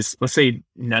actually is, let's say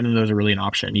none of those are really an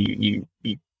option. You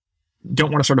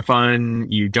don't want to start a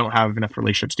fund. You don't have enough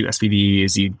relationships to do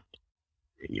SPVs. You,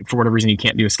 for whatever reason, you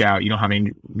can't do a scout. You don't have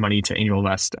any money to angel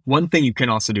invest. One thing you can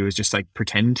also do is just like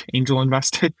pretend angel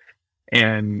invest.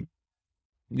 And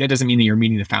that doesn't mean that you're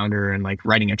meeting the founder and like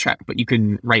writing a check, but you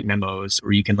can write memos,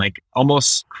 or you can like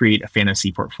almost create a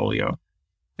fantasy portfolio.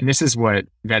 And this is what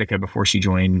Vedika, before she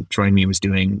joined me, was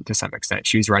doing to some extent.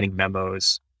 She was writing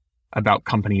memos about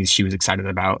companies she was excited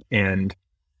about. And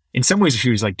in some ways,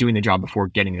 she was like doing the job before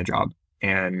getting the job.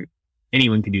 And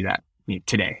anyone can do that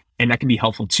today. And that can be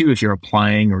helpful too if you're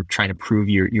applying or trying to prove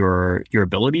your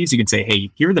abilities. You can say, hey,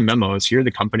 here are the memos. Here are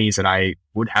the companies that I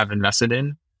would have invested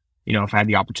in, if I had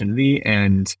the opportunity.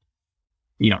 And,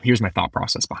 here's my thought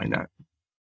process behind that.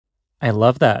 I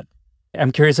love that.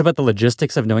 I'm curious about the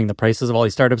logistics of knowing the prices of all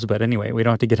these startups, but anyway, we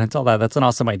don't have to get into all that. That's an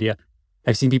awesome idea.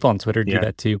 I've seen people on Twitter do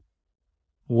that too.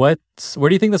 Where do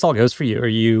you think this all goes for you? Are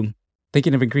you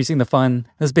thinking of increasing the fund?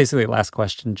 This is basically the last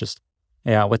question. Just,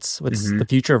 what's the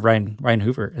future of Ryan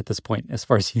Hoover at this point, as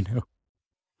far as you know?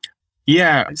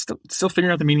 Yeah, still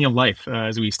figuring out the meaning of life,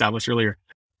 as we established earlier.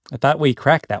 I thought we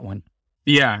cracked that one.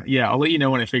 Yeah. I'll let you know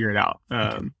when I figure it out.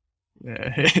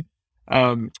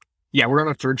 Yeah, we're on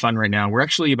a third fund right now. We're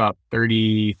actually about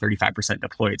 35%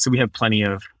 deployed. So we have plenty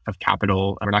of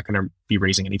capital. We're not going to be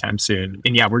raising anytime soon.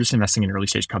 And yeah, we're just investing in early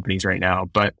stage companies right now.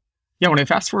 But yeah, when I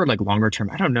fast forward like longer term,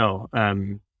 I don't know.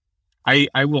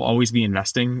 I will always be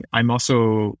investing. I'm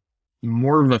also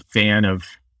more of a fan of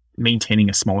maintaining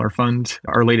a smaller fund.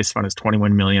 Our latest fund is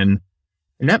 21 million.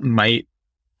 And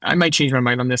I might change my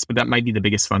mind on this, but that might be the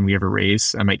biggest fund we ever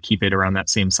raise. I might keep it around that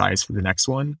same size for the next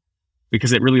one,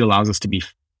 because it really allows us to be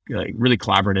like really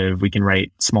collaborative. We can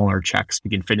write smaller checks.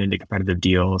 We can fit into competitive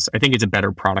deals. I think it's a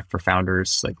better product for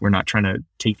founders. Like, we're not trying to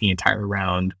take the entire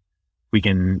round. We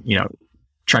can,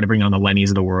 try to bring on the Lennys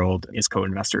of the world as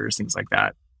co-investors, things like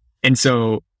that. And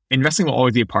so investing will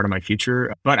always be a part of my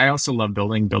future, but I also love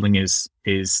building. Building is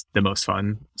the most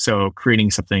fun. So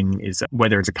creating something is,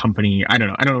 whether it's a company, I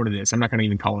don't know what it is. I'm not going to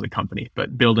even call it a company,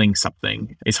 but building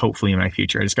something is hopefully in my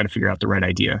future. I just got to figure out the right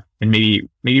idea, and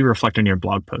maybe reflect on your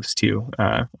blog post too,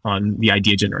 on the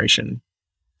idea generation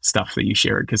stuff that you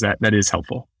shared, because that is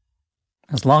helpful.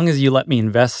 As long as you let me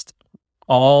invest,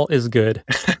 all is good.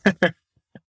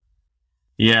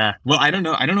 Yeah. Well, I don't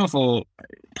know if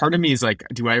part of me is like,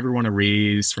 do I ever want to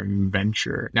raise from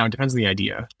venture? Now, it depends on the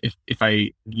idea. If I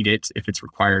need it, if it's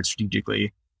required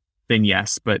strategically, then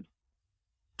yes. But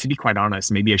to be quite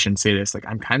honest, maybe I shouldn't say this. Like,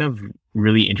 I'm kind of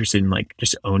really interested in like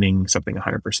just owning something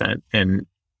 100%. And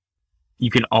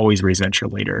you can always raise venture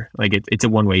later. Like, it's a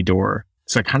one-way door.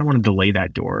 So I kind of want to delay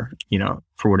that door,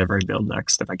 for whatever I build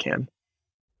next if I can.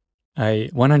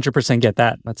 I 100% get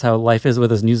that. That's how life is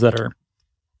with this newsletter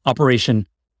operation.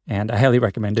 And I highly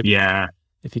recommend it. Yeah.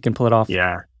 If you can pull it off.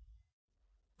 Yeah.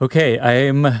 Okay.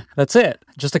 That's it.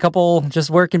 Just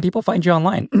where can people find you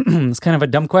online? It's kind of a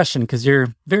dumb question because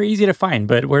you're very easy to find,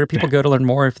 but where do people go to learn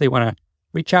more if they want to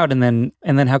reach out? And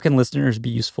then how can listeners be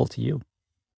useful to you?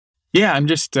 Yeah, I'm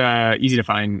just easy to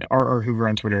find. R Hoover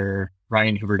on Twitter,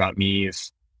 ryanhoover.me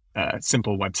is a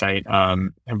simple website. I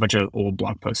have a bunch of old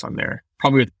blog posts on there,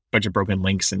 probably with a bunch of broken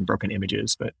links and broken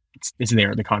images, but it's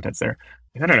there. The content's there.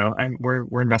 I don't know.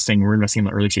 We're investing. We're investing in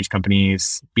the early stage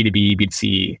companies, B2B,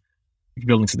 B2C. If you're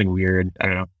building something weird, I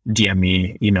don't know. DM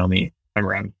me, email me. I'm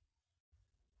around.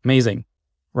 Amazing.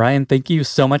 Ryan, thank you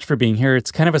so much for being here.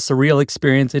 It's kind of a surreal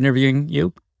experience interviewing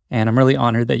you, and I'm really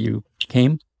honored that you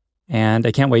came. And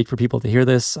I can't wait for people to hear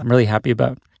this. I'm really happy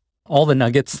about all the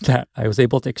nuggets that I was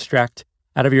able to extract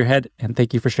out of your head, and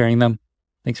thank you for sharing them.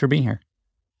 Thanks for being here.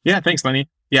 Yeah, thanks, Lenny.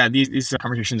 Yeah, these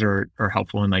conversations are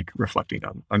helpful in like reflecting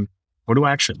on what do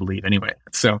I actually believe anyway.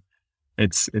 So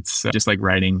it's just like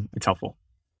writing. It's helpful.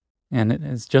 And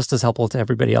it's just as helpful to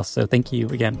everybody else. So thank you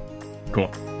again. Cool.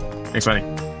 Thanks, Lenny.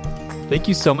 Thank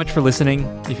you so much for listening.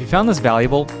 If you found this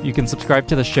valuable, you can subscribe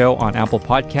to the show on Apple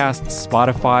Podcasts,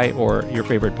 Spotify, or your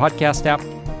favorite podcast app.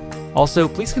 Also,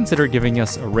 please consider giving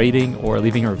us a rating or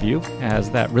leaving a review, as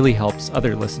that really helps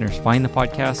other listeners find the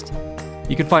podcast.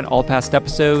 You can find all past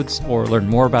episodes or learn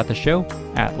more about the show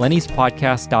at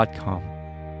lennyspodcast.com.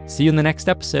 See you in the next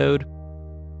episode.